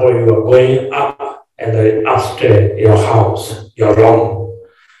for example, you are going up and then upstairs your house, your room.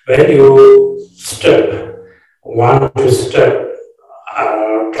 When you want to step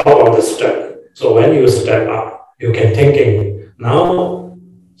top of the step. So when you step up, you can thinking now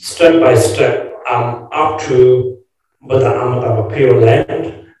step by step I'm up to Buddha Amitava Pure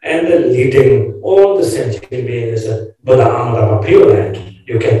Land and leading all the sentient beings Buddha Amitava Pure Land.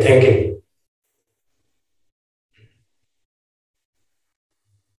 You can thinking.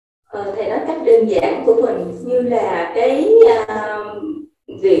 Thầy nói cách đơn giản của mình như là cái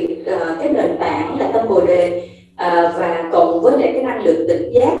nền tảng là tâm Bồ đề và cộng với lại cái năng lực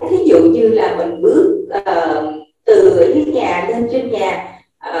tỉnh giác. Thí dụ như là mình bước từ ở dưới nhà lên trên nhà,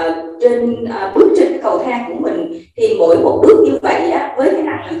 bước trên cầu thang của mình thì mỗi một bước như vậy á, với cái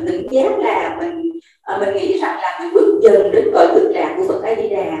năng lực tỉnh giác là mình nghĩ rằng là mình bước dần đến cõi cực lạc của Phật A Di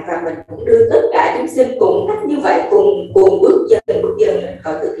Đà và mình cũng đưa tất cả chúng sinh cùng cách như vậy cùng bước dần đến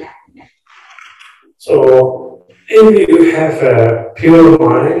cõi cực lạc. So if you have a pure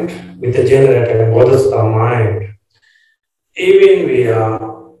mind with the generated models of mind, even we are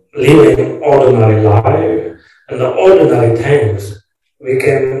living ordinary life and the ordinary things, we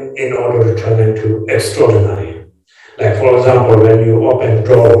can, in order to turn into extraordinary. Like for example, when you open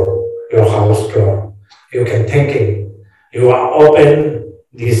door, your house door, you can thinking, you are open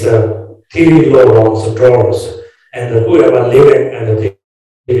these three low rungs doors, and whoever living in the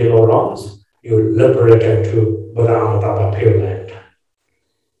three low rungs, you liberate into Buddha Amitava Pure Land.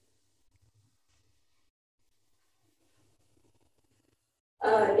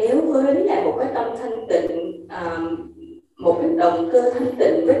 Nếu với lại một cái tâm thanh tịnh, một cái động cơ thanh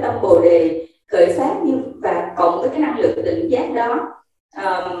tịnh với tâm Bồ đề khởi phát như và cộng với cái năng lực tỉnh giác đó,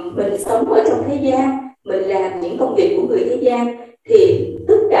 mình sống ở trong thế gian, mình làm những công việc của người thế gian thì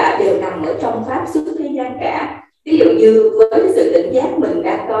tất cả đều nằm ở trong pháp xuất thế gian cả. Ví dụ như với cái sự tỉnh giác mình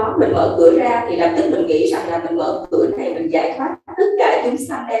đã có, mình mở cửa ra thì lập tức mình nghĩ rằng là mình mở cửa này mình giải thoát tất cả chúng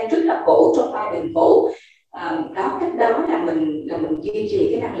sanh đang rất là khổ trong ba đường khổ. Cách đó là mình duy trì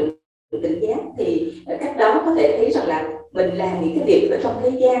cái năng lượng tỉnh giác thì cách đó có thể thấy rằng là mình làm những cái việc ở trong thế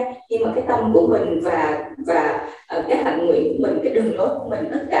gian nhưng mà cái tâm của mình và cái hạnh nguyện của mình, cái đường lối của mình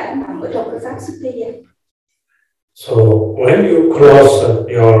tất cả nằm ở trong cái pháp xuất thế gian. So when you close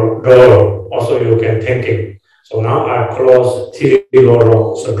your door, also you can thinking. So now I close three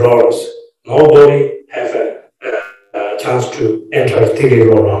doors. Nobody have a chance to enter three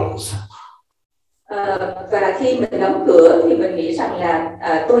doors. Và khi mình đóng cửa thì mình nghĩ rằng là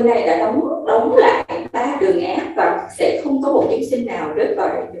tôi này đã đóng lại ba đường ác và sẽ không có một chúng sinh nào rớt vào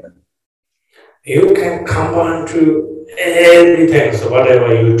đây nữa. You can combine to everything, so whatever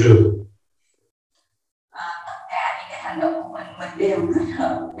you do. Tất cả những cái hành động của mình đều kết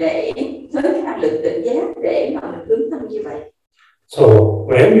hợp để với cái năng lực tỉnh giác để mà mình hướng tâm như vậy. So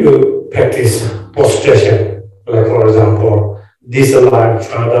when you practice prostration, like for example, this life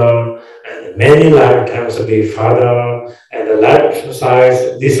father, and many lifetimes to be father, and the life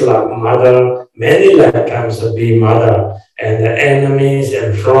size, this life mother, many lifetimes to be mother, and the enemies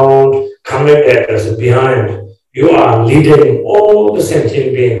in front, coming at us behind. You are leading all the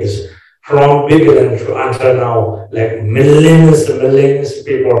sentient beings from beginning to until now, like millions of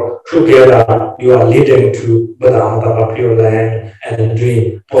people together. You are leading to Buddha Amitava Pure Land and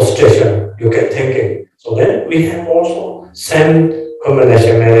doing prostration. You can thinking. So then we have also same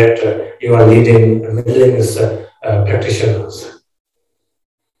combination merit. You are leading millions practitioners.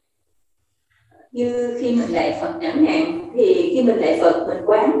 Như khi mình lạy Phật chẳng hạn, thì khi mình lạy Phật mình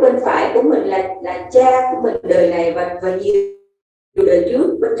quán bên phải của mình là cha của mình đời này và nhiều dù đời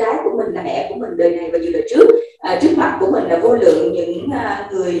trước bên trái của mình là mẹ của mình đời này và dù đời trước trước mặt của mình là vô lượng những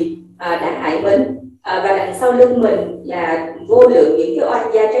người đã hại mình, và đằng sau lưng mình là vô lượng những cái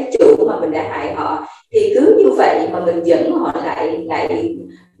oan gia trái chủ mà mình đã hại họ. Thì cứ như vậy mà mình dẫn họ lại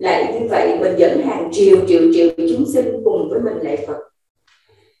như vậy, mình dẫn hàng triệu chúng sinh cùng với mình lạy Phật.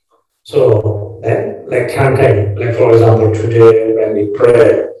 So then, like chanting, like for example, today when we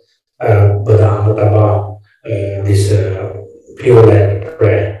pray Buddha Amitabha, this Pure Land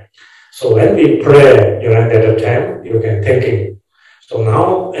prayer. So when we pray during that time, you can thinking. So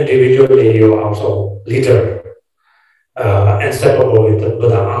now individually you are also leader, inseparable with the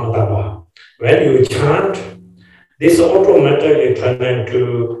Buddha Amitabha. When you chant, this automatically turn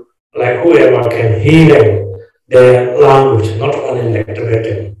into like whoever can hear their language, not only like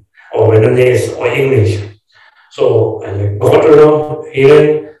Tibetan or Vietnamese or English. So and God alone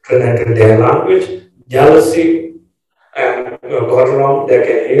hearing turn into their language, jealousy, and God alone they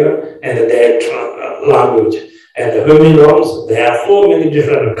can hear and their language. And the human realms, there are so many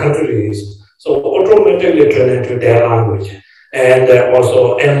different countries, so automatically turn into their language. And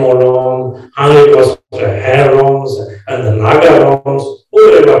also animal realm, hungry hair realms, and the Naga realms,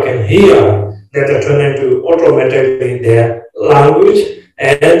 whoever can hear, that turn into automatically their language,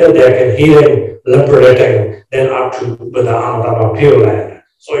 and they can hear liberating, then up to Buddha Amitabha Pure Land.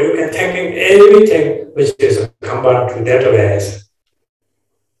 So you can thinking everything which is combined to that ways.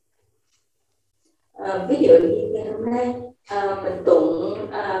 Ví dụ như ngày hôm nay mình tụng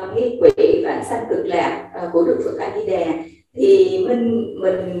nghi quỷ vãng sanh cực lạc của Đức Phật A Di Đà, thì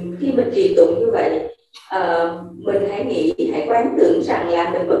mình khi mình trì tụng như vậy, mình hãy quán tưởng rằng là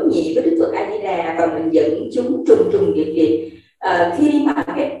mình bất nhị với Đức Phật A Di Đà và mình dẫn chúng trùng điệp. Khi mà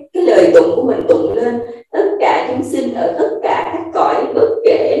cái lời tụng của mình tụng lên, tất cả chúng sinh ở tất cả các cõi, bất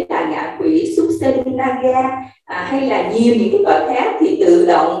kể là ngạ quỷ, súc sinh, naga hay là nhiều những cái cõi khác, thì tự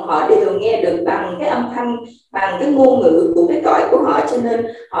động họ đều nghe được bằng cái âm thanh, bằng cái ngôn ngữ của cái cõi của họ, cho nên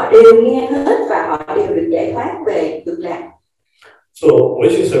họ đều nghe hết và họ đều được giải thoát về cực lạc. So,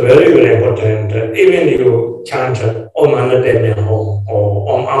 which is very, very important. Even you chant Om Anademyaho or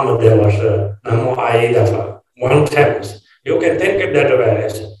Om Amadevasha Namo Ayidafa 1 times, you can think it that way.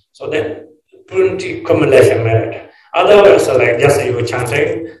 So then 20 accumulation merit. Otherwise, like just you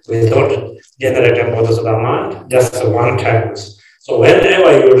chanting without generating bodhisattva mind, just 1 times. So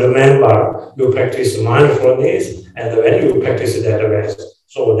whenever you remember, you practice mindfulness, and when you practice that way,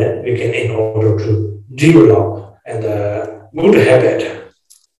 so then we can in order to develop and good habit.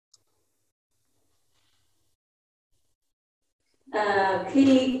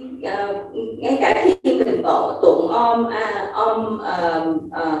 Ngay cả khi mình tụng Om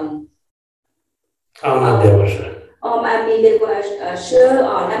Amidevasha,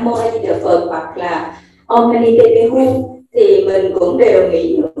 Namo A Di Đà Phật hoặc là Om Mani Padme Hum, thì mình cũng đều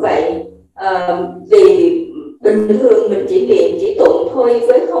nghĩ như vậy. Vì bình thường mình chỉ tụng thôi,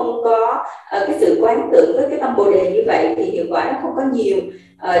 với không có cái sự quán tưởng với cái tâm bồ đề như vậy thì hiệu quả nó không có nhiều.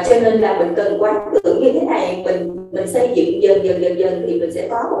 Cho nên là mình cần quán tưởng như thế này, mình xây dựng dần thì mình sẽ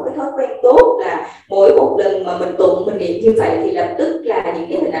có một cái thói quen tốt, là mỗi một lần mà mình tụng, mình niệm như vậy thì lập tức là những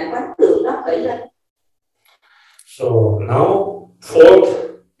cái hình ảnh quán tưởng nó khởi lên. So now 4th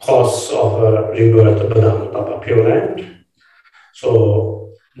cause of rebirth Buddha Amitabha Pure Land. So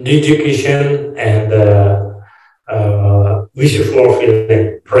dedication and wish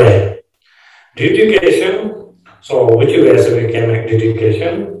fulfilling prayer. Dedication, so which ways we can make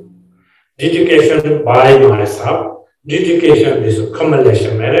dedication? Dedication by myself. Dedication is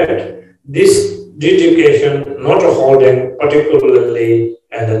accumulation merit. This dedication not holding particularly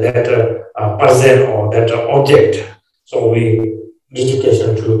and that person or that object. So we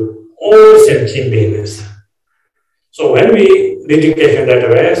dedication to all sentient beings. So when we dedication that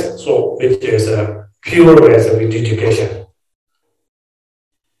way, so which is a pure way of dedication.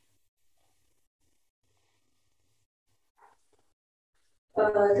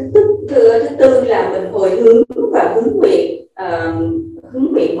 Thứ tư là mình hồi hướng và hướng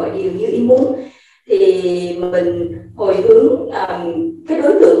nguyện mọi điều như ý muốn. Thì mình hồi hướng, cái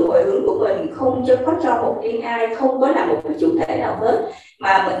đối tượng hồi hướng của mình không có cho một riêng ai, không có là một cái chủ thể nào hết,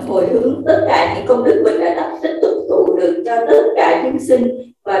 mà mình hồi hướng tất cả những công đức mình đã tích tụ được cho tất cả chúng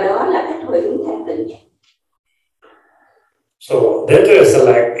sinh, và đó là cách hồi hướng thanh tịnh. So that is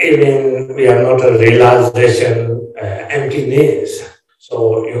like even we are not a realization emptiness. So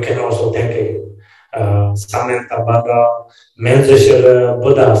you can also thinking Samantha Buddha, Manjashara,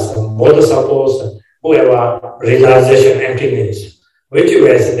 Buddhas, Bodhisattvas, whoever realization emptiness, which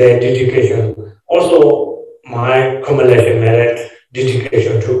was their dedication. Also my accumulation merit,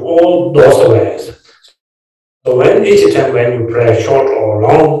 dedication to all those ways. So when each time when you pray short or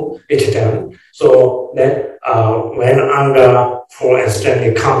long each time, so then when anger, for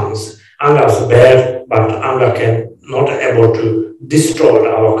instance, comes, anger is bad, but anger can not able to destroy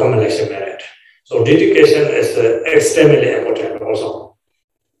our accumulation merit. So dedication is extremely important also.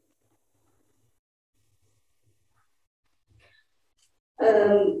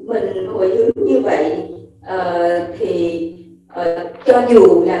 Mình hồi hướng như vậy thì cho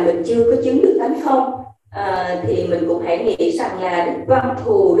dù là mình chưa có chứng được tánh không, thì mình cũng hãy nghĩ rằng là Đức Văn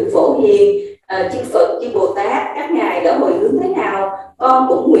Thù, Đức Phổ Hiền, chư Phật, chư Bồ Tát, các ngài đã hồi hướng thế nào, con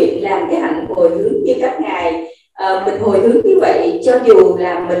cũng nguyện làm cái hạnh hồi hướng như các ngài. Mình hồi hướng như vậy cho dù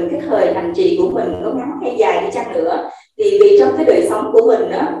là mình cái thời hành trì của mình nó ngắn hay dài đi chăng nữa, thì vì trong cái đời sống của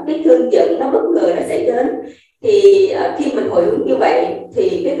mình đó, cái cơn giận nó bất ngờ nó xảy đến, thì khi mình hồi hướng như vậy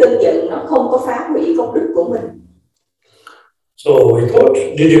thì cái cơn giận nó không có phá hủy công đức của mình. So without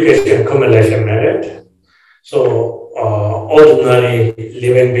dedication accumulation merit, so ordinary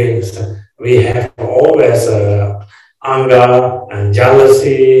living beings, we have always anger and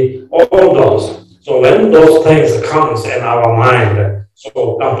jealousy, all those. So when those things comes in our mind,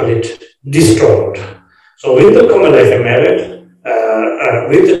 so complete destroyed. So with the accumulation merit,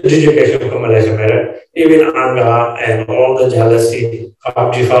 with the dedication accumulation merit, even anger and all the jealousy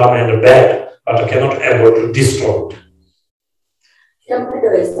are deformed and bad, but cannot able to destroy. Trong cái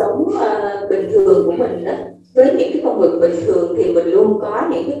đời sống bình thường của mình đó, với những cái công việc bình thường thì mình luôn có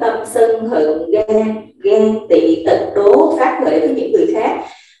những cái tâm sân hận, ghen tị, tật đố phát khởi với những người khác.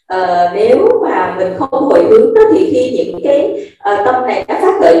 Nếu mà mình không hồi hướng đó, thì khi những cái tâm này nó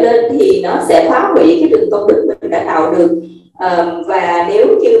phát khởi lên thì nó sẽ phá hủy cái đường công đức mình đã tạo được. Và nếu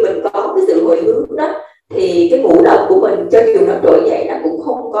như mình có cái sự hồi hướng đó, thì cái ngũ độc của mình cho dù nó trỗi dậy, nó cũng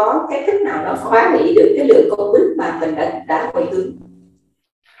không có cái cách nào nó phá hủy được cái lượng công đức mà mình đã hồi hướng.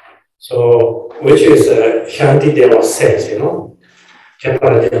 So, which is Shanti Deva says, you know,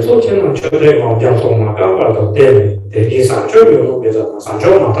 Chapara Jenso Chenon Chotre Gong Jamso Maka Parto Temi, Te Gi Sancho Yono Beza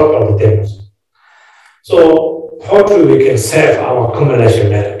Sancho Mata Parto Temi. So, how do we can save our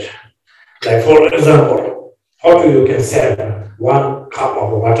accumulation merit? Like for example, how do you can save 1 cup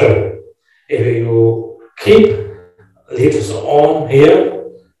of water? If you keep liters on here,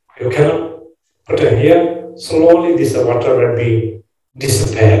 you cannot put it here, slowly this water will be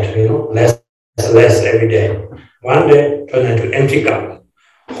dissipate, you know, less every day. One day turn into empty cup.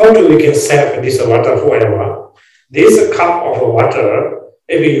 How do we can save this water forever? This cup of water,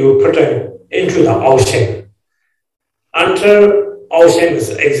 if you put it into the ocean, until ocean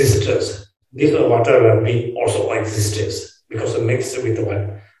exists, this water will be also exists because it mixed with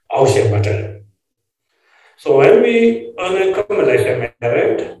the ocean water. So when we earn accumulation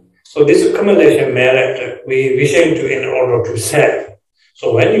merit, so this accumulation merit we wishing to in order to save.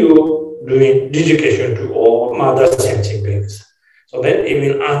 So when you doing dedication to all mother sentient beings, so then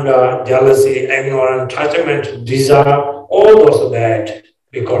even anger, jealousy, ignorance, attachment, desire, all those that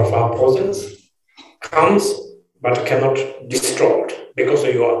because of poisons comes but cannot destroy because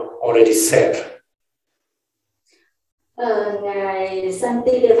you are already saved. Ngài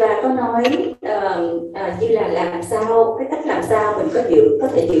Santideva có nói như là làm sao, cái cách làm sao mình có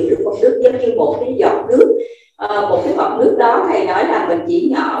thể giữ được công đức giống như một cái giọt nước. Một cái giọt nước đó thầy nói là mình chỉ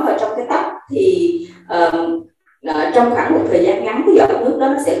nhỏ vào trong cái tách, thì trong khoảng một thời gian ngắn cái giọt nước đó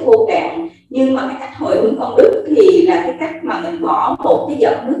nó sẽ khô cạn. Nhưng mà cái cách hồi hướng công đức thì là cái cách mà mình bỏ một cái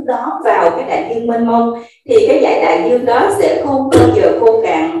giọt nước đó vào cái đại dương mênh mông, thì cái đại dương đó sẽ không bao giờ khô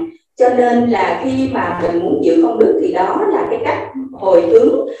cạn. Cho nên là khi mà mình muốn giữ công đức thì đó là cái cách hồi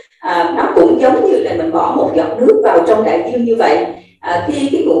hướng. Nó cũng giống như là mình bỏ một giọt nước vào trong đại dương như vậy. Khi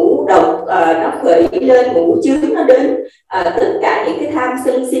cái ngũ độc nó khởi lên, ngũ chướng nó đến, tất cả những cái tham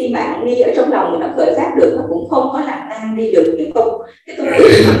sân si mạng nghi ở trong lòng mình nó khởi phát được, nó cũng không có làm tan đi được cái công đức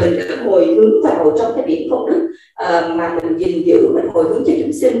mà mình đã hồi hướng vào trong cái biển công đức mà mình gìn giữ, mình hồi hướng cho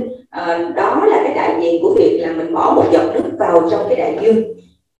chúng sinh. Đó là cái đại diện của việc là mình bỏ một giọt nước vào trong cái đại dương.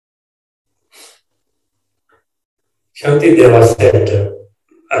 Shanti Deva said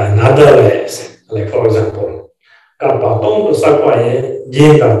another ways, like for example, Kappa Tong Sakwaye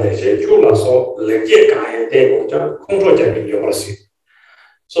Jinda Deje Chula so Leke Kaya Dekoja Controja Yosi.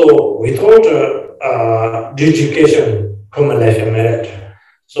 So without dedication accumulation merit,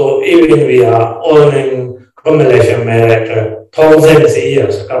 so even we are earning accumulation merit thousands of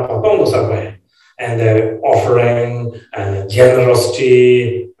years, Kappa Tong Sakwaye, and offering and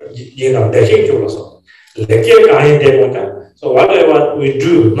generosity, you know, Deje Chula so. So whatever we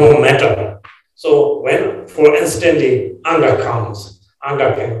do, no matter. So when, for instance, anger comes,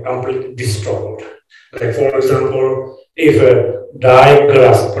 anger can completely destroy. Like for example, if a dry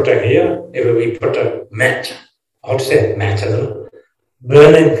grass put here, if we put a mat how to say, matter,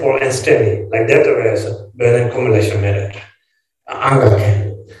 burning for instantly, like that as burning accumulation merit. Anger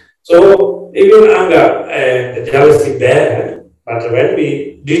can. So even anger and jealousy bad, but when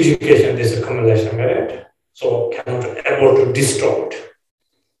we dedication this accumulation merit, so cannot able to distort.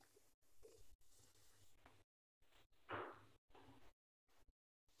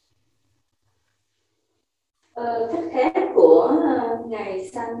 Cách khác của ngài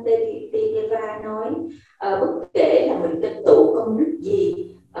Santideva nói bất kể là mình tích tụ công đức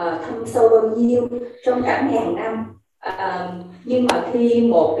gì, thâm sâu bao nhiêu trong cả ngàn năm, nhưng mà khi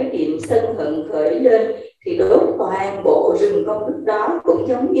một cái niệm sân hận khởi lên thì đốt toàn bộ rừng công đức đó, cũng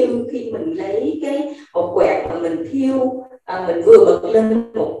giống như khi mình lấy một quẹt mà mình thiêu, mình vừa bật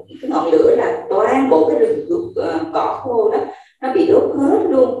lên một cái ngọn lửa là toàn bộ cái rừng cỏ khô đó nó bị đốt hết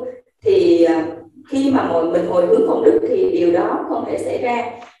luôn. Thì khi mà mình hồi hướng công đức thì điều đó không thể xảy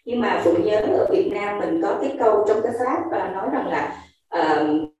ra. Nhưng mà Phụng nhớ ở Việt Nam mình có cái câu trong cái Pháp nói rằng là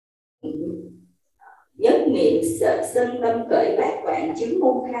nhất niệm sân tâm khởi bát vạn chướng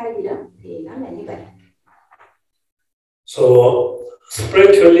môn khai gì đó, thì nó là như vậy. So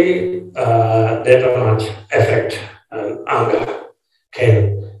spiritually, there are much effect anger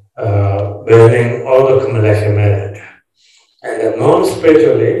can burning all the accumulation merit, and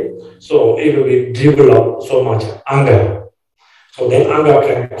non-spiritually, so if we develop so much anger, so then anger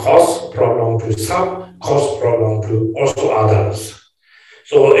can cause problem to some, cause problem to also others.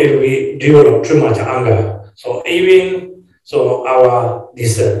 So if we develop too much anger, so even so our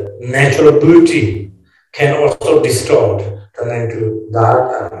this natural beauty can also distort, turn into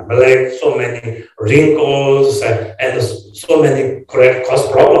dark, black, so many wrinkles and so many correct cause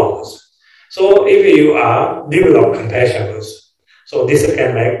problems. So if you are develop compassion, so this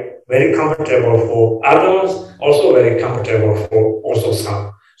can make very comfortable for others, also very comfortable for also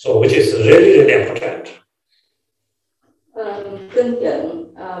some. So which is really, really important. Cơn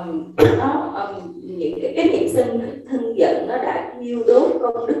giận, những cái niệm thân giận nó đã thiêu đốt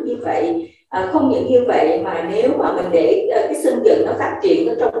công đức như vậy. Không những như vậy mà nếu mà mình để cái sân giận nó phát triển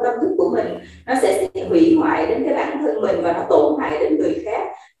ở trong tâm thức của mình, nó sẽ hủy hoại đến cái bản thân mình và nó tổn hại đến người khác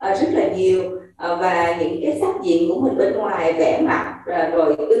rất là nhiều. Và những cái sắc diện của mình bên ngoài, vẻ mặt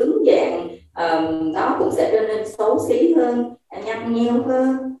rồi tướng dạng, nó cũng sẽ trở nên xấu xí hơn, nhăn nheo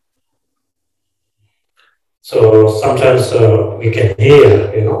hơn. So sometimes we can hear,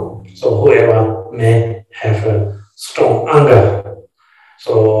 so whoever may have a strong anger,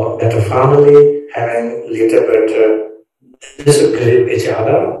 so that the family having little bit disagree with each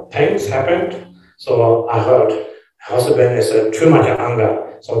other, things happened. So I heard husband is too much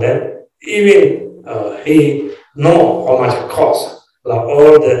anger, so then even he know how much it costs, like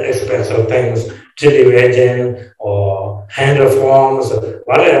all the expensive things, television or hand forms,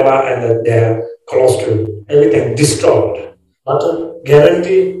 whatever, and they're close to everything destroyed. But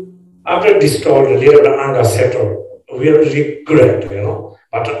guarantee after destroyed, a little bit anger settled, we will regret,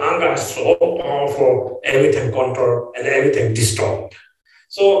 But anger is so powerful, everything controlled and everything destroyed.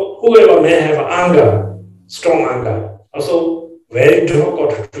 So whoever may have anger, strong anger, also very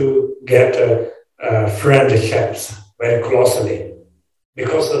difficult to get friendships very closely,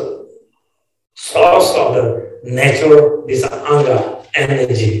 because the source of the nature is anger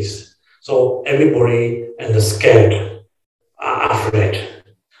energies. So everybody and the scared are afraid.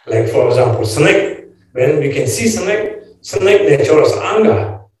 Like for example, snake. When we can see snake nature is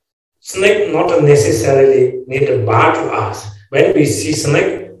anger. Snake not necessarily need to bite to us. When we see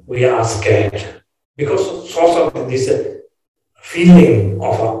snake, we are scared because source of this feeling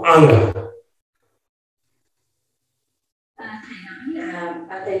of anger.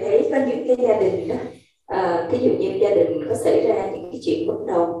 Thầy thấy có những cái gia đình đó, ví dụ như gia đình có xảy ra những cái chuyện bất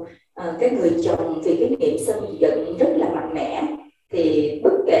đồng, cái người chồng vì cái niệm sân giận rất là mạnh mẽ, thì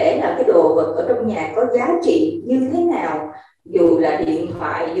bất kể là cái đồ vật ở trong nhà có giá trị như thế nào, dù là điện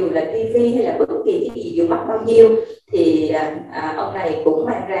thoại, dù là tivi hay là bất kỳ cái gì, dù mắc bao nhiêu, thì ông này cũng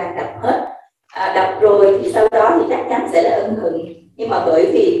mang ra đập hết. Đập rồi thì sau đó thì chắc chắn sẽ là ân hận, nhưng mà bởi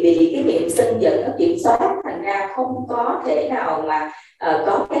vì cái niệm sân giận nó kiểm soát, thành ra không có thể nào mà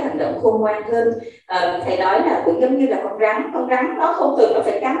có cái hành động khôn ngoan hơn. Thầy nói là cũng giống như là con rắn nó không thường nó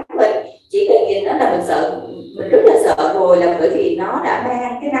phải cắn mình, chỉ cần nhìn nó là mình sợ, mình rất là sợ rồi, là bởi vì nó đã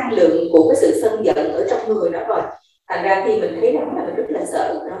mang cái năng lượng của cái sự sân giận ở trong người nó rồi. Thành ra khi mình thấy rắn là mình rất là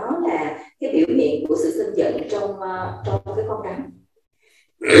sợ, đó là cái biểu hiện của sự sân giận trong cái con rắn.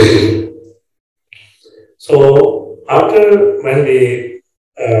 So after when we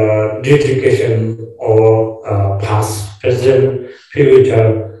dedication or past, present,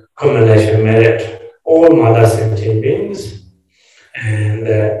 future accumulation merit, all mother sentient beings, and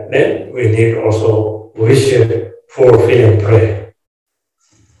then we need also wisdom fulfilling prayer.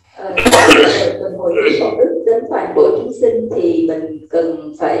 Mình hồi hướng công đức đến toàn bộ chúng sinh thì mình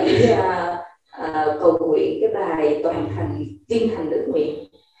cần phải cầu nguyện cái bài toàn thành viên thành ước nguyện.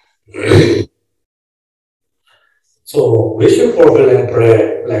 So we should fulfilling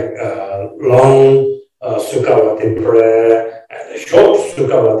prayer like long Sukhavati prayer and short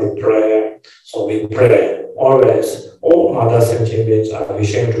Sukhavati prayer. So we pray always. All mother sentient beings are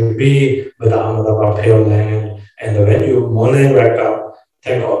wishing to be Buddha Amitabha Pure Land. And when you morning wake up,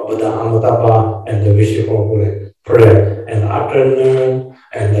 think of Buddha Amitabha and the wish for prayer. And afternoon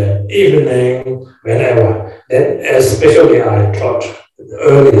and the evening, whenever. Then especially I taught the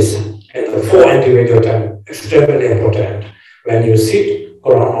earliest and the 4 individual time, extremely important. When you sit,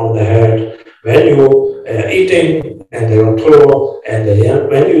 crown on the head, when you eating and your throat, and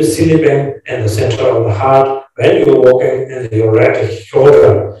when you sleeping in the center of the heart, when you walking in your right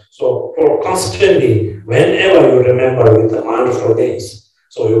shoulder. So for constantly, whenever you remember with the mindful things,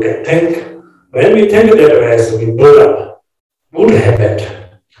 so you can think. When we think that way, so we build up good habit.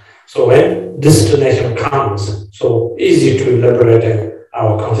 So when destination comes, so easy to liberate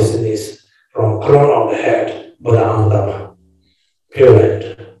our consciousness from crown of the head, Buddha Amitabha, Pure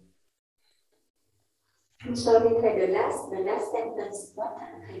Land. I'm sorry, the last sentence. What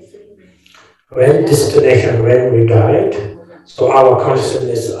I think. When destination, when we died, so our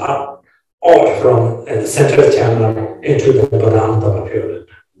consciousness up out from the central channel into the Buddha Amitabha Pure Land.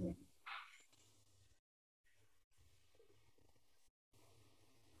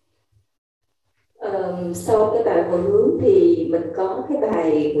 Sau cái bài hồi hướng thì mình có cái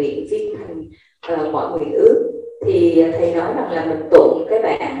bài nguyện viên thành mọi nguyện ước. Thì thầy nói rằng là mình tụng cái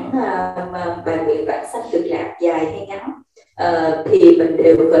bản bài nguyện vãng sanh cực lạc dài hay ngắn, thì mình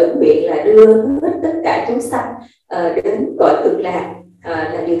đều khởi nguyện là đưa hết tất cả chúng sanh đến cõi cực lạc,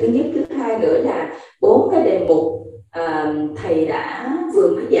 là điều thứ nhất. Thứ hai nữa là 4 cái đề mục thầy đã vừa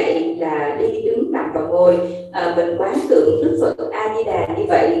mới dạy là đi đứng nằm và ngồi, mình quán tưởng Đức Phật A Di Đà như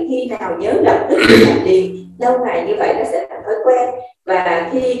vậy, khi nào nhớ lập tức làm liền, lâu ngày như vậy nó sẽ thành thói quen. Và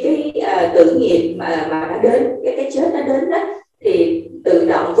khi cái tự nghiệp mà nó đến, cái chết nó đến đó, thì tự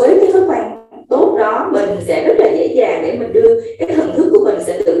động với cái thói quen tốt đó, mình sẽ rất là dễ dàng để mình đưa cái thần thức của mình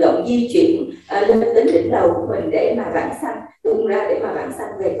sẽ tự động di chuyển lên đến đỉnh đầu của mình để mà vãng sanh, tung ra để mà vãng sanh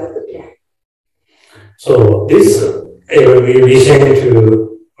về cõi cực lạc. So this we wishing to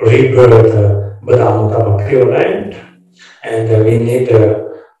rebirth Buddha Amitabha Pure Land, and we need to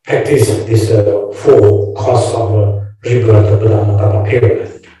practice this 4 course of rebirth Buddha Amitabha Pure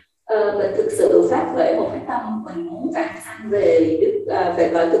Land. Mình thực sự phát khởi một cái tâm mình muốn vãng sanh về về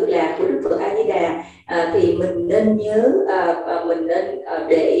cõi cực lạc của Đức Phật A Di Đà, thì mình nên nhớ, mình nên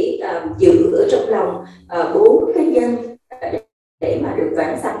để giữ ở trong lòng 4 cái nhân để mà được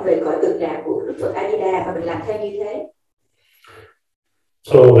vãng sanh về cõi cực lạc của Đức Phật A Di Đà, và mình làm theo như thế.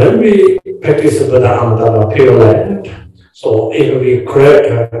 So when we practice Buddha Amitabha Pure Land, so if we create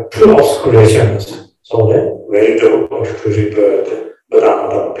 2 obscurations, so then very difficult to rebirth Buddha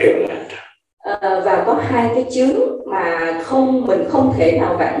Amitabha Pure Land. Và có 2 cái chướng mà mình không thể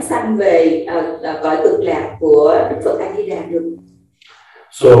nào vãng sanh về cõi cực lạc của Đức Phật A Di Đà được.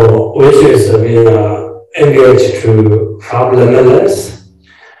 So which is we are engaged to five limitless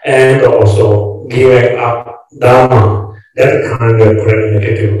and also giving up Dharma, that kind of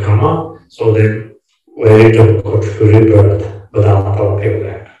negative karma, so then very difficult to rebirth Buddha Amitabha Pure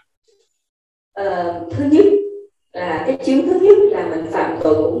Land. Thứ nhất là cái chướng thứ nhất là mình phạm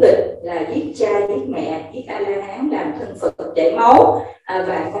tội ngũ nghịch, là giết cha, giết mẹ, giết A La Hán, làm thân Phật chảy máu,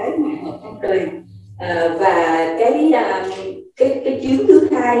 và cái mạng hợp trong đời. Và cái chướng thứ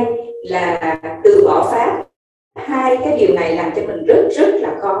hai là từ bỏ pháp. 2 cái điều này làm cho mình rất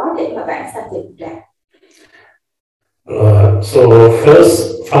là khó để mà vãng sanh về cực lạc. So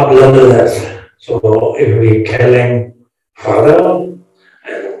first, five limitless. So if we killing father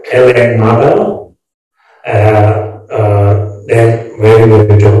and killing mother, then very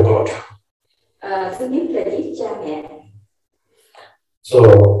difficult. Thứ nhất là giết cha mẹ. So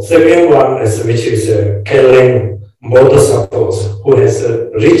second one is which is killing bodhisattvas who has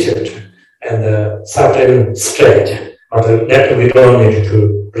reached and certain stage, but that we don't need to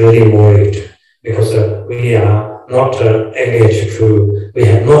really worry it, because we are not engaged to, we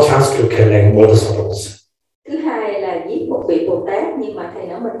have no chance to killing bodhisattvas. Thứ hai là giết một vị Bồ Tát, nhưng mà thầy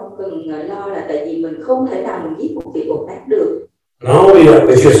nói mình không cần lo, là tại vì mình không thể nào mình giết một vị Bồ Tát được. Now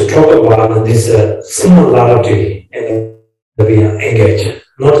we just talk about this similarity, and we are engaged.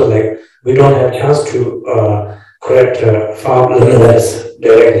 Not like we don't have chance to correct five limitless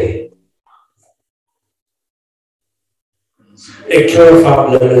directly. actual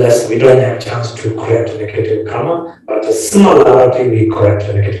form limitless, we don't have chance to correct negative karma, but the similarity we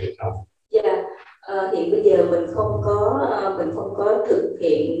correct negative karma. Yeah. Hiện bây giờ mình không có thực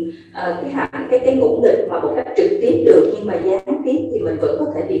hiện cái ngũ nghịch mà một cách trực tiếp được, nhưng mà gián tiếp thì mình vẫn có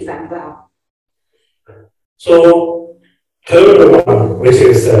thể bị phạm vào. So third one, which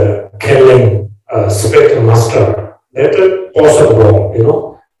is killing spiritual master, that is possible,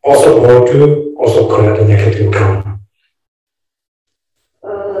 possible to also correct the negative karma.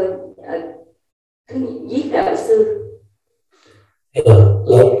 Giết đạo sư.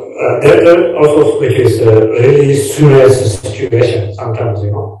 That also which is a really serious situation sometimes,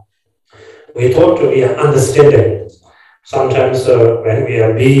 We thought we are understanding. Sometimes when we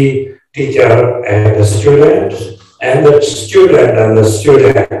are be teacher and the student, and the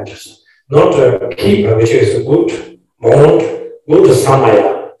student not a keeper, which is a good bond, good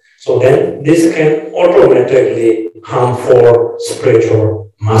samaya. So then this can automatically harm for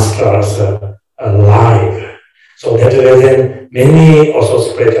spiritual masters' life. So that reason many also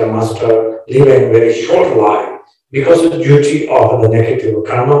spiritual masters living very short life because of the duty of the negative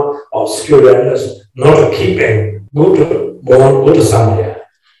karma of students not keeping good bond, good samaya.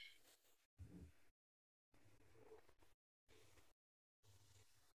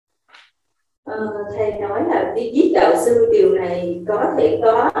 Thầy nói là giết đạo sư, điều này có thể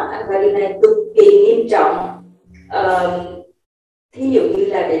có và điều này cực kỳ nghiêm trọng. Thí dụ như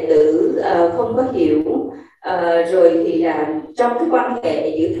là đệ tử không có hiểu, rồi thì là trong cái quan hệ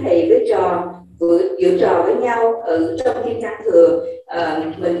giữa thầy với trò, giữa trò với nhau ở trong Kim Cang Thừa,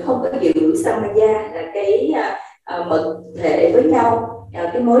 mình không có giữ samaya là cái mật thể với nhau,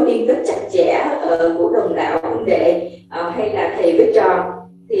 cái mối liên kết chặt chẽ của đồng đạo huynh đệ hay là thầy với trò,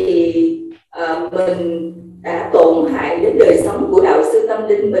 thì mình đã tổn hại đến đời sống của đạo sư tâm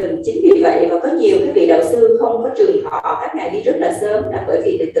linh mình. Chính vì vậy mà có nhiều cái vị đạo sư không có trường thọ, các ngài đi rất là sớm là bởi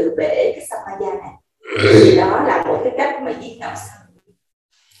vì đệ tử bể cái samaya này. Thì đó là một cái cách mà giết đạo sư.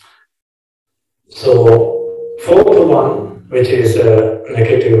 So fourth one, which is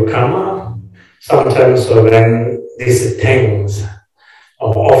negative karma, sometimes when these things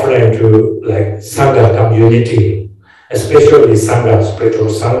are offering to like sangha community, especially sangha, spiritual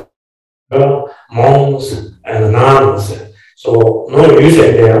sangha, monks and nuns, so no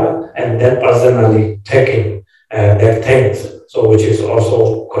using there and then personally taking that things, so which is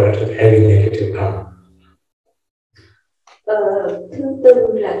also corrected having negative karma. Thứ tư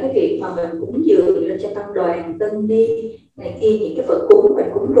là cái việc mà mình cúng dường lên cho tăng đoàn, tân ni này kia, những cái vật cúng mình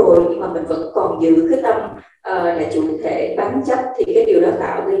cúng rồi nhưng mà mình vẫn còn giữ cái tâm là chủ thể bám chấp, thì cái điều đó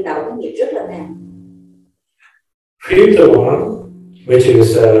gây tạo cái nghiệp rất là nặng. Fifth one, which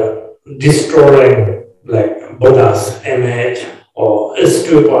is destroying like Buddha's image or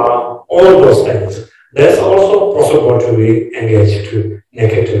stupa, all those things. That's also possible to be engaged to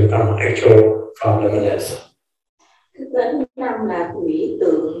negative actual problems. Thứ năm là hủy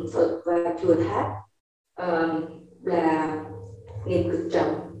tượng Phật và chùa tháp, là nghiệp cực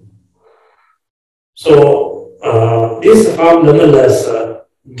trọng. So this problems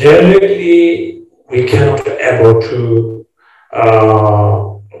directly we cannot able to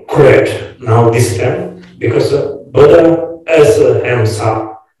correct now this time because Buddha as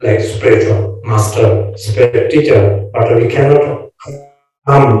himself like spiritual master, spiritual teacher, but we cannot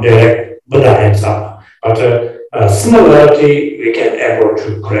harm direct Buddha himself. But similarity we can able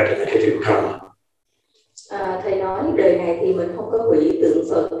to correct negative karma. Thầy nói đời này thì mình không có hủy tượng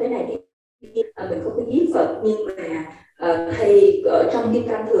Phật, cái này thì mình không có giết Phật, nhưng mà thầy ở trong Kim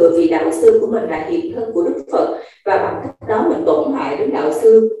Cang Thừa vì đạo sư của mình là hiện thân của Đức Phật, và bằng cách đó mình tổn hại đến đạo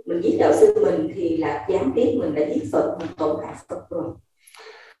sư, mình giết đạo sư mình thì là gián tiếp mình đã giết Phật, mình tổn hại Phật rồi.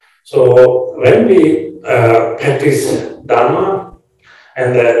 So when we practice Dharma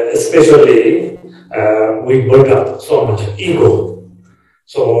and especially we build up so much ego.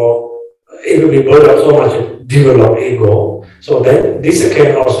 So if we build up so much develop ego, so then this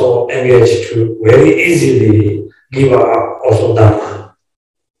can also engage to very easily give up also Dharma.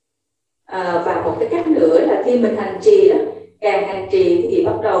 Và một cái cách nữa là khi mình hành trì đó, càng hành trì thì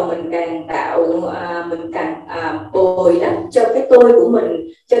bắt đầu mình càng tạo, mình càng bồi đắp cho cái tôi của mình,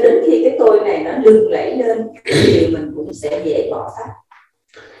 cho đến khi cái tôi này nó lừng lẫy lên thì mình cũng sẽ dễ bỏ pháp.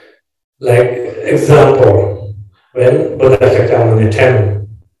 Like example, when Buddha Shakyamuni 10,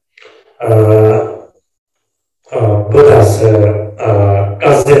 Buddha's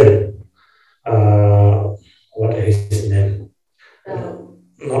cousin, what is his name?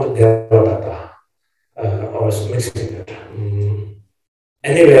 Not Devadatta, I was mixing it.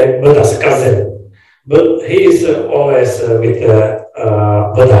 Anyway, Buddha's cousin, but he is always with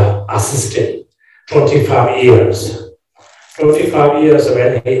Buddha assistant, 25 years. 25 years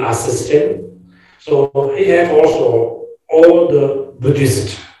when he assisted. So he had also all the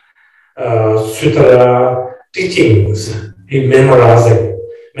Buddhist sutra teachings. He memorizing,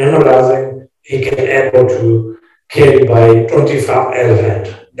 he can able to carry by 25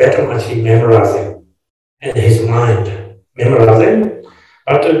 elephant. That much he memorizing, and his mind memorizing.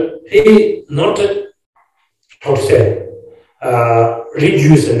 But he not, how to say,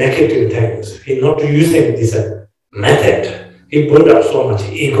 reduce the negative things. He not using this method. He built up so much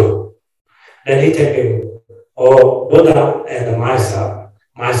ego. Then he thinking, oh, Buddha and myself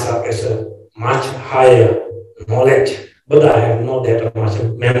is a much higher knowledge. Buddha have not that much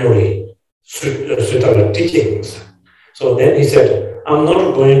memory, sutra teachings. So then he said, I'm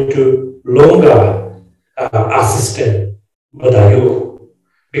not going to longer assist Buddha you,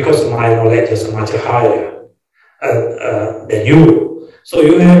 because my knowledge is much higher than you. So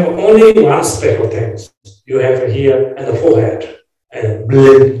you have only one special things. You have here and the forehead and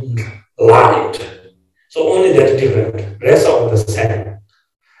brilliant light. So only that different, rest of the same.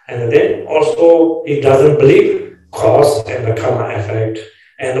 And then also he doesn't believe cause and the karma effect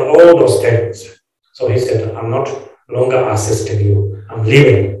and all those things. So he said, I'm not longer assisting you, I'm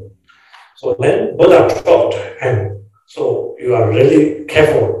leaving. So then Buddha taught him, so you are really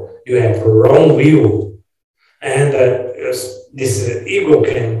careful, you have a wrong view. And this ego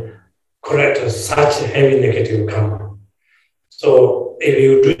can correct such heavy negative karma. So if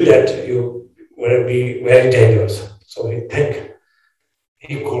you do that, you will be very dangerous. So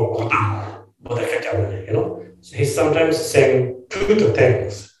he called Buddha, you know. He's sometimes saying truth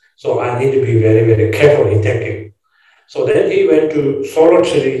things. So I need to be very, very careful in thinking. So then he went to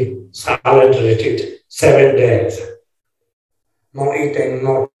solitary silent retreat 7 days. No eating,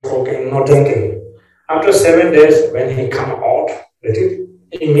 no talking, no drinking. After 7 days, when he come out, he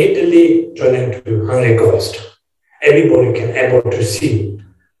immediately turned into hungry ghost. Everybody can able to see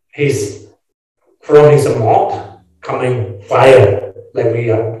from his mouth coming fire, like we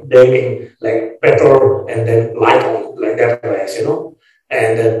are burning like petrol and then light on like that place, you know,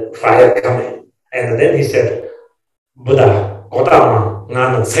 and then fire coming. And then he said, Buddha, Gautama,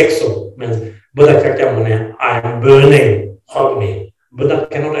 Ngana Sekso, means Buddha Kakyamune, I am burning, help me. Buddha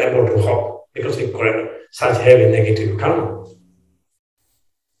cannot able to help because he correct such heavy negative karma.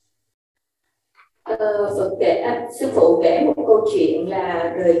 Sư phụ kể một câu chuyện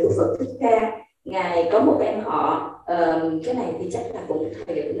là đời của Phật Thích Ca. Ngài có một em họ, cái này thì chắc là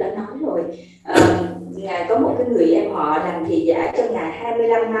thầy cũng đã nói rồi. Ngài có một cái người em họ làm thị giả cho Ngài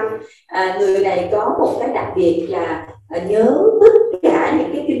 25 năm. Người này có một cái đặc biệt là nhớ tất cả những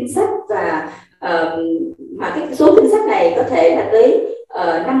cái kinh sách và mà cái số kinh sách này có thể là tới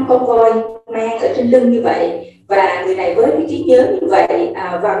 5 con voi mang ở trên lưng như vậy. Và người này với cái trí nhớ như vậy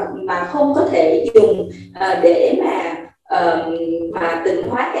và mà không có thể dùng để mà tịnh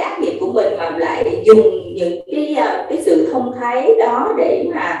hóa cái ác nghiệp của mình, mà lại dùng những cái sự thông thái đó để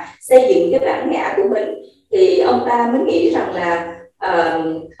mà xây dựng cái bản ngã của mình, thì ông ta mới nghĩ rằng là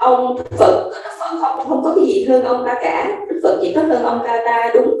ông Phật không có cái gì hơn ông ta cả. Đức Phật chỉ có hơn ông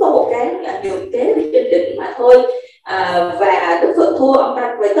ta đúng có một cái nhường kế ở trên đỉnh mà thôi. Và Đức Phật thua ông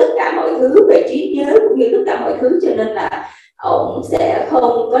ta về tất cả mọi thứ, về trí nhớ cũng như tất cả mọi thứ, cho nên là ông sẽ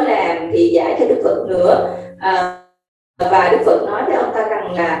không có làm thị giả cho Đức Phật nữa. Và Đức Phật nói với ông ta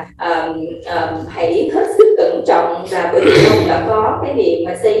rằng là hãy hết sức cẩn trọng, là bởi vì ông đã có cái việc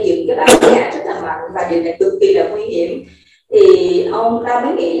mà xây dựng cái bản ngã rất là mạnh và điều này cực kỳ là nguy hiểm. Thì ông ta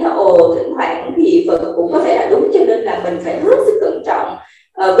mới nghĩ là thỉnh thoảng thì Phật cũng có thể là đúng, cho nên là mình phải hết sức cẩn trọng.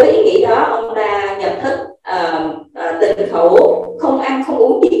 Với ý nghĩ đó, ông ta nhập thức tịnh khẩu, không ăn không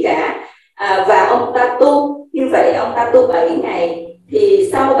uống gì cả, và ông ta tu như vậy. Ông ta tu 7 ngày, thì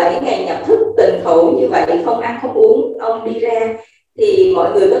sau 7 ngày nhập thức tịnh khẩu như vậy, không ăn không uống, ông đi ra thì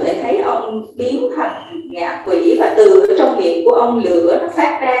mọi người có thể thấy ông biến thành ngạ quỷ, và từ trong miệng của ông lửa nó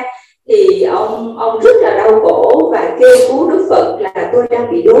phát ra. Thì ông rất là đau khổ và kêu cứu Đức Phật là tôi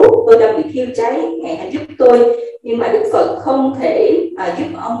đang bị đốt, tôi đang bị thiêu cháy, Ngài hãy giúp tôi. Nhưng mà Đức Phật không thể giúp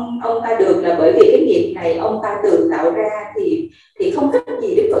ông ta được, là bởi vì cái nghiệp này ông ta tự tạo ra, thì không cách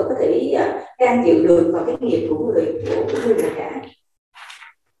gì Đức Phật có thể can dự được vào cái nghiệp của người cả.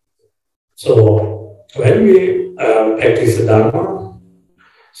 So when we practice Dharma,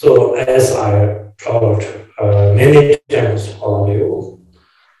 so as I taught many times all of you,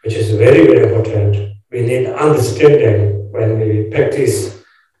 which is very, very important, we need understanding when we practice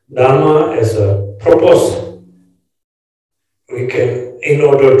Dharma as a purpose. We can, in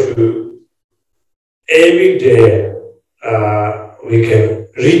order to every day, we can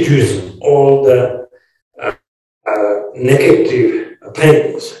reduce all the negative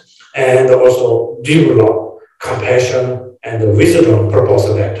things and also develop compassion, and the wisdom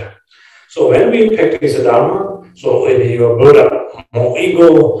propose that. So when we practice Dharma, so if you build up more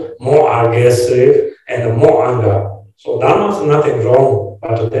ego, more aggressive, and more anger, so Dharma is nothing wrong,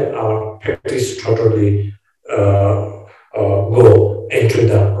 but then our practice totally go into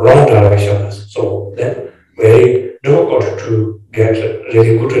the wrong directions. So then very difficult to get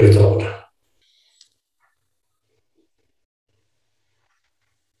really good result.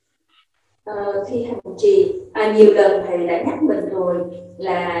 Khi hành trì, nhiều lần thầy đã nhắc mình rồi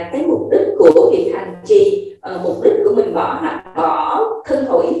là cái mục đích của việc hành trì, mục đích của mình bỏ thân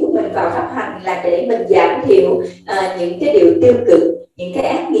khẩu ý của mình vào pháp hành là để mình giảm thiểu những cái điều tiêu cực, những cái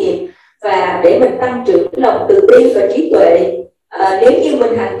ác nghiệp, và để mình tăng trưởng lòng từ bi và trí tuệ. Nếu như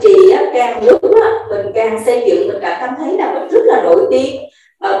mình hành trì càng lúc mình càng xây dựng, mình cảm thấy là mình rất là nổi tiếng,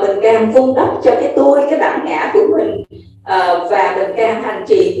 mình càng vun đắp cho cái tôi, cái bản ngã của mình, và mình càng hành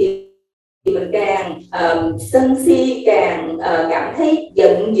trì thì mình càng sân si, càng cảm thấy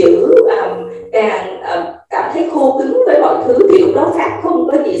giận dữ, càng cảm thấy khô cứng với mọi thứ, thì lúc đó pháp không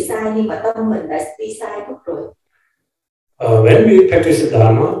có gì sai, nhưng mà tâm mình đã đi sai mất rồi. When we practice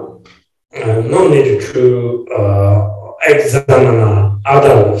Dharma, no need to examine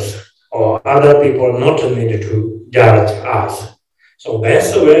others or other people, not need to judge us. So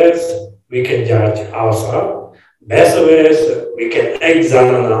best ways we can judge ourselves, best ways we can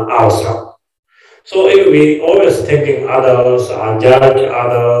examine ourselves. So if we always thinking others, judge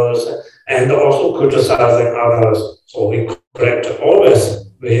others, and also criticizing others, so we correct always,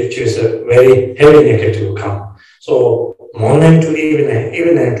 which is a very heavy negative come. So morning to evening,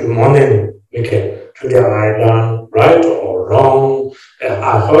 evening to morning, we can, today I done right or wrong,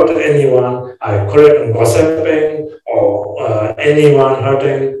 I hurt anyone, I correct gossiping, or anyone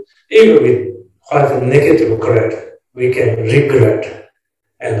hurting. If we have negative correct, we can regret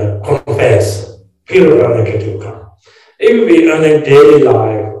and confess. Pure negative come. If we earn a daily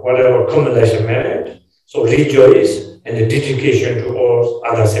life, whatever combination merit, so rejoice and dedication to all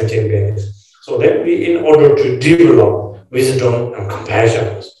other sentient beings. So that we, in order to develop wisdom and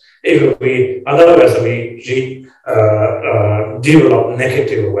compassion, if we otherwise we develop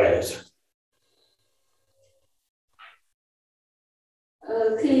negative ways.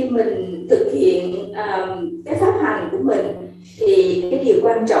 Khi mình thực hiện cái pháp hành của mình thì cái điều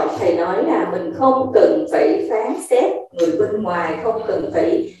quan trọng thầy nói là mình không cần phải phán xét người bên ngoài, không cần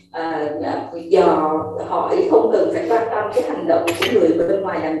phải dò hỏi, không cần phải quan tâm cái hành động của người bên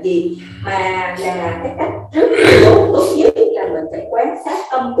ngoài làm gì, mà là cái cách rất tốt nhất là mình phải quan sát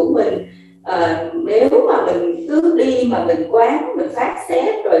tâm của mình. Nếu mà mình cứ đi mà mình quán, mình phát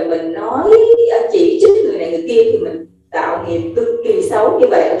xét rồi mình nói chỉ trích người này người kia thì mình tạo nghiệp cực kỳ xấu. Như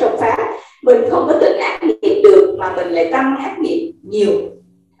vậy ở trong pháp mình không có tịnh ác nghiệp được, mà mình lại tăng ác nghiệp nhiều.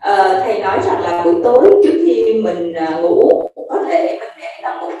 Thầy nói rằng là buổi tối trước khi mình ngủ, có thể mình để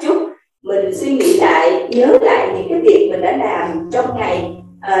tâm một chút, mình suy nghĩ lại, nhớ lại những cái việc mình đã làm trong ngày.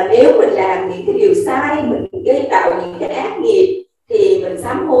 Nếu mình làm những cái điều sai, mình gây tạo những cái ác nghiệp thì mình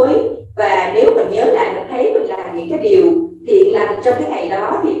sám hối, và nếu mình nhớ lại, mình thấy mình làm những cái điều thiện lành trong cái ngày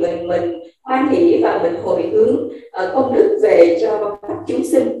đó thì mình hoan hỷ và mình hồi hướng công đức về cho các chúng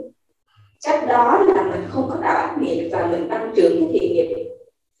sinh. Chắc đó là mình không có tạo ác nghiệp và mình tăng trưởng cái thiện nghiệp.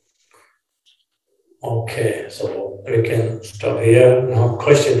 Okay, so we can stop here. Now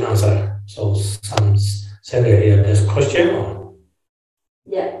question answer. So some send here. There's question or?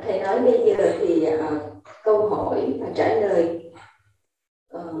 Dạ, thầy nói bây giờ thì câu hỏi và trả lời.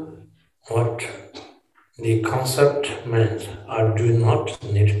 What the concept meant, I do not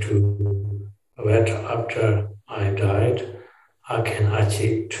need to wait after I died. I can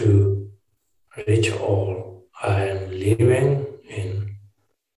achieve to reach all. I am living in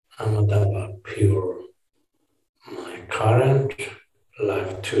Ahmedabad pure. My current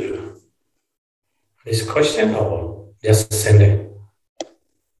life to do. This question or just sending?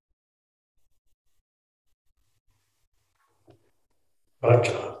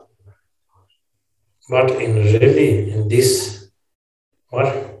 But in really in this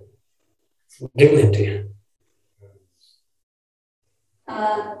what dignity?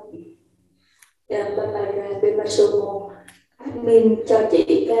 Admin cho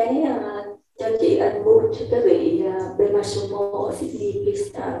chị cái cho chị unmute cho cái vị Bema Sumo ở Sydney,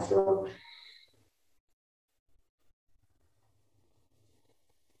 please. So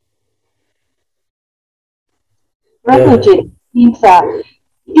Refugee means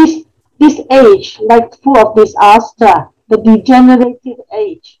this age, like full of disaster, the degenerative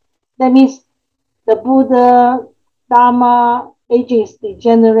age. That means the Buddha Dharma age is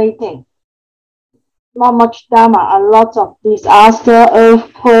degenerating. Not much Dharma, a lot of disaster,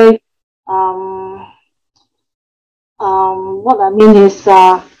 earthquake, what I mean is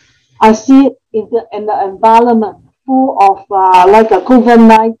I see in the environment full of like a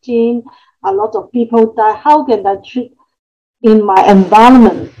COVID-19, a lot of people die. How can I treat in my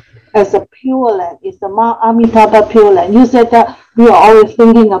environment as a pure land? It's the Amitabha pure land. You said that we are always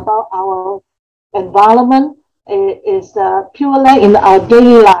thinking about our environment is pure land in our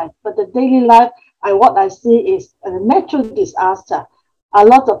daily life, but the daily life, what I see is a natural disaster. A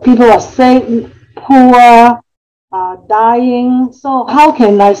lot of people are sick, poor, dying. So how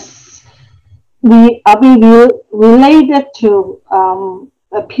can I be related to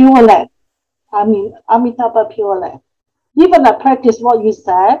a pure land? I mean, Amitabha pure land. Even I practice what you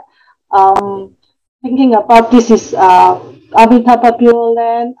said, thinking about this is Amitabha pure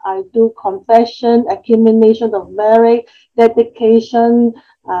land. I do confession, accumulation of merit, dedication,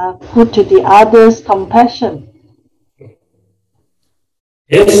 good to the others, compassion.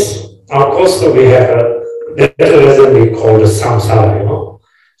 Yes, of course we have that reason we call the samsara,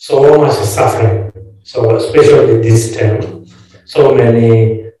 so much suffering. So especially this time, so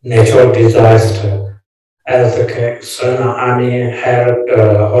many natural disasters, earthquake, tsunami,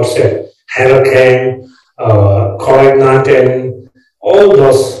 hurricane, COVID-19, all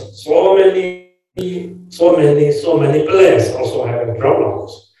those, so many players also having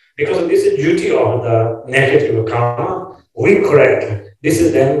problems. Because this is duty of the negative karma, we correct. This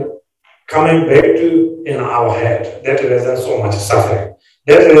is then coming back to in our head. That reason so much suffering.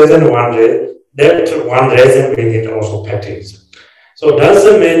 That one reason we need also practice. So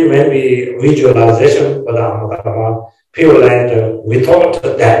doesn't mean when we visualization, pure land without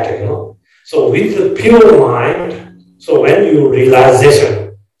that, So with the pure mind, so when you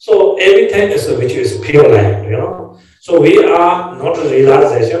realization, so everything is which is pure land, So we are not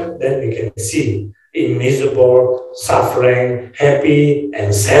realization, then we can see miserable, suffering, happy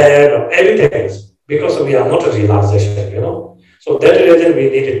and sad, everything, because we are not a realization, So that reason we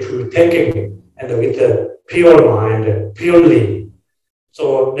need to thinking and with the pure mind, purely.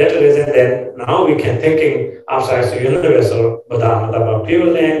 So that reason then now we can thinking outside the universal Buddha pure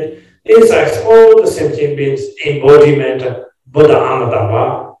land, inside all the sentient beings, embodiment Buddha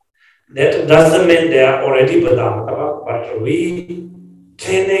Amitabha. That doesn't mean they are already Buddha Amitabha, but we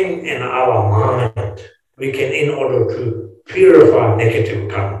training in our mind, we can in order to purify negative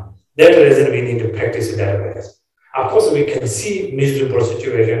karma. That reason we need to practice that way. Of course, we can see miserable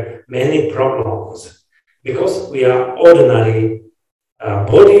situation, many problems, because we are ordinary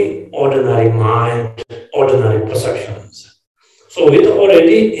body, ordinary mind, ordinary perceptions. So with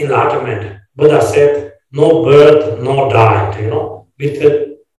already enlightenment, Buddha said, no birth, no died, with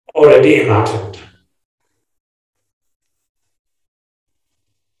the already enlightened.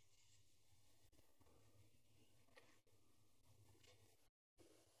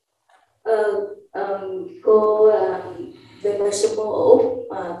 Cô Rinpoche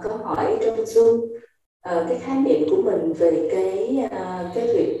có hỏi trong Zoom cái khái niệm của mình về cái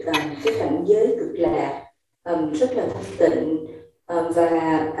việc cái cảnh giới cực lạc rất là thanh tịnh, và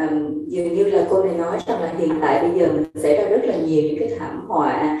dường như là cô này nói rằng là hiện tại bây giờ mình xảy ra rất là nhiều những cái thảm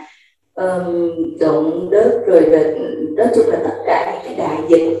họa, động đất rồi nói chung là tất cả những cái đại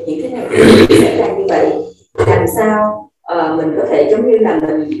dịch, những cái này xảy ra như vậy, làm sao mình có thể giống như là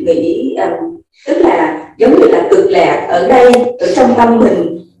mình nghĩ, tức là giống như là cực lạc ở đây, ở trong tâm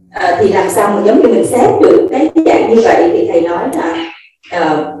mình, thì làm sao mà giống như mình xét được cái dạng như vậy. Thì thầy nói là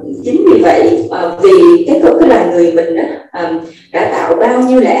chính vì vậy, vì cái là người mình đã tạo bao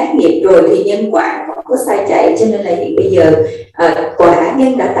nhiêu là ác nghiệp rồi thì nhân quả không có sai chạy, cho nên là hiện bây giờ quả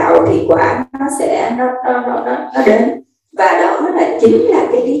nhân đã tạo thì quả nó sẽ nó đến, và đó là chính là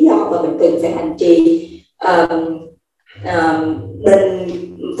cái lý do mà mình cần phải hành trì. Mình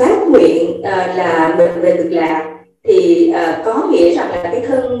phát nguyện là mình về cực lạc thì có nghĩa rằng là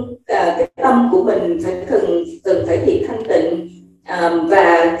cái tâm của mình phải cần phải thiệt thanh tịnh,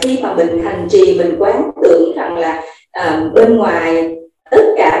 và khi mà mình hành trì, mình quán tưởng rằng là bên ngoài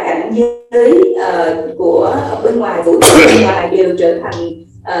tất cả cảnh giới của bên ngoài vũ trụ bên ngoài đều trở thành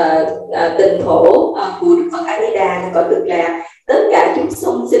tịnh thổ của Đức Phật A Di Đà, cõi cực lạc, tất cả chúng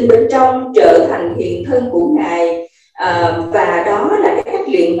sanh sinh bên trong trở thành hiện thân của Ngài. Và đó là cái cách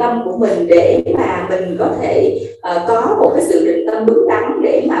luyện tâm của mình để mà mình có thể có một cái sự định tâm đúng đắn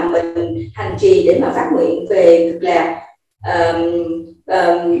để mà mình hành trì, để mà phát nguyện về cực lạc.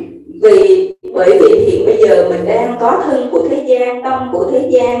 Bởi vì hiện bây giờ mình đang có thân của thế gian, tâm của thế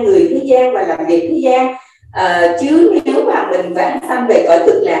gian, người thế gian và làm việc thế gian, chứ nếu mà mình vãng sanh về cõi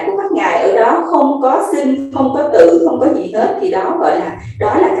cực lạc của các ngài, ở đó không có sinh, không có tử, không có gì hết, thì đó gọi là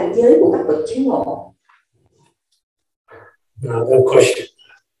cảnh giới của các bậc chứng ngộ. Another question.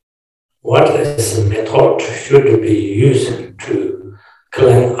 what is the method should be used to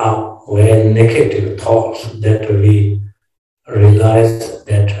clean up when negative thoughts that we realize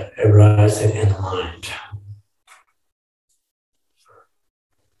that arising in the mind.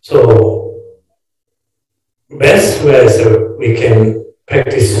 So, best way is we can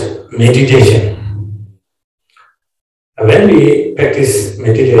practice meditation. When we practice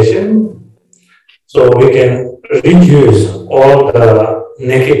meditation, so we can reduce all the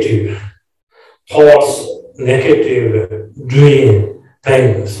negative thoughts, negative doing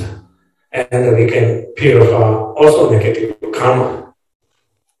things, and we can purify also negative karma.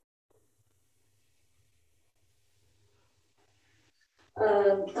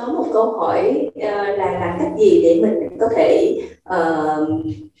 Có một câu hỏi là làm cách gì để mình có thể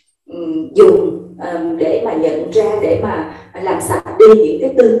dùng để mà nhận ra, để mà làm sạch đi những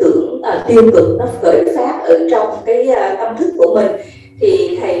cái tư tưởng tiêu cực nó khởi phát ở trong cái tâm thức của mình.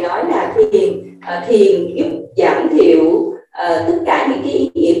 Thì thầy nói là thiền giúp giảm thiểu tất cả những cái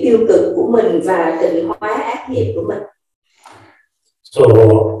ý nghĩa tiêu cực của mình và tịnh hóa ác nghiệp của mình. So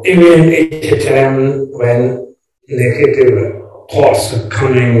even each time when negative thoughts are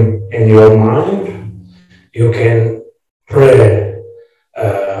coming in your mind, you can pray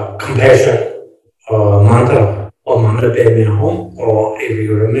compassion or mantra or if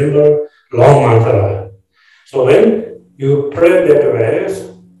you remember long mantra. So when you pray that way,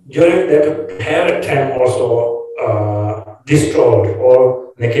 during that period time also destroyed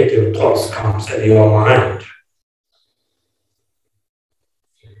or negative thoughts comes in your mind.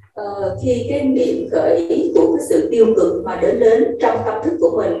 Khi cái niệm gợi ý của cái sự tiêu cực mà đến trong tâm thức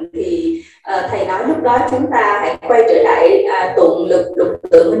của mình thì thầy nói lúc đó chúng ta hãy quay trở lại tụng lục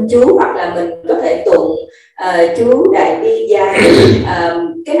tự minh chú, hoặc là mình có thể tụng chú đại bi gia.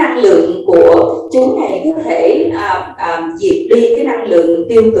 Cái năng lượng của chú này có thể diệt đi cái năng lượng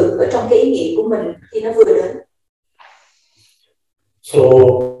tiêu cực ở trong cái ý nghĩ của mình khi nó vừa đến. So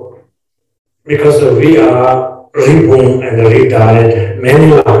because we are reborn and redied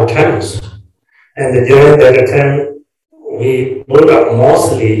many lifetimes, and during that time we build up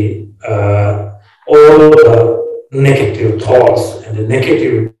mostly all the negative thoughts and the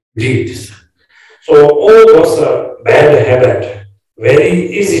negative deeds. So all those bad habits very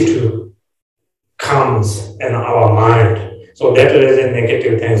easy to comes in our mind. So that is the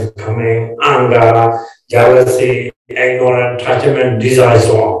negative things coming: anger, jealousy, ignorance, attachment, desire,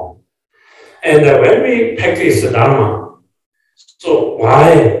 so on. And when we practice the Dharma, so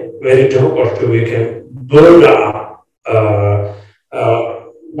why very difficult to we can build up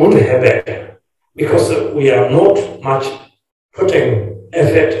good habit, because we are not much putting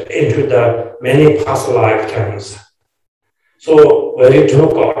effort into the many past lifetimes. So very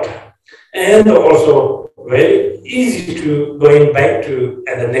difficult, and also very easy to going back to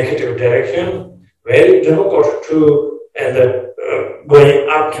the negative direction. Very difficult to going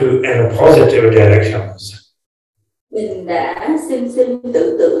up to positive directions. Mình đã sinh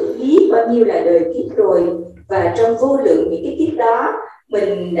tự biết bao nhiêu là đời kiếp rồi, và trong vô lượng những cái kiếp đó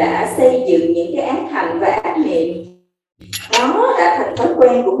mình đã xây dựng những cái ác hành và ác niệm, nó đã thành thói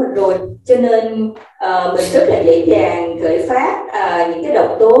quen của mình rồi, cho nên mình rất là dễ dàng khởi phát những cái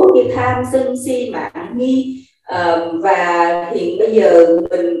độc tố như tham sân si mạng nghi. Và hiện bây giờ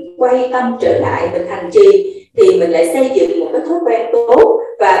mình quay tâm trở lại, mình hành trì thì mình lại xây dựng một cái thói quen tốt,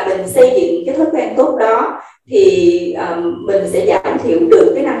 và mình xây dựng cái thói quen tốt đó thì mình sẽ giảm thiểu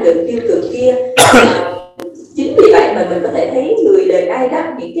được cái năng lượng tiêu cực kia. Chính vì vậy mà mình có thể thấy người đời nay đó,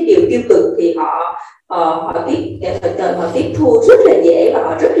 những cái điều tiêu cực thì họ tiếp thu rất là dễ, và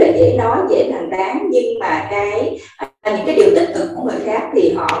họ rất là dễ nói, dễ thành đáng, nhưng mà những cái điều tích cực của người khác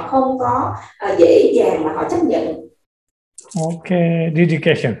thì họ không có dễ dàng mà họ chấp nhận. Okay,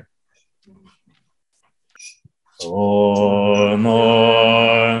 dedication.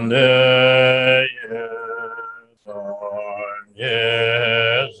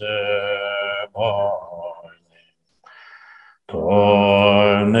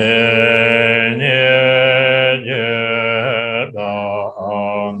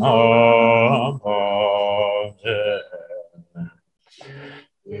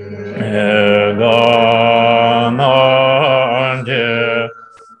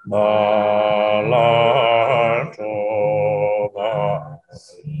 Ba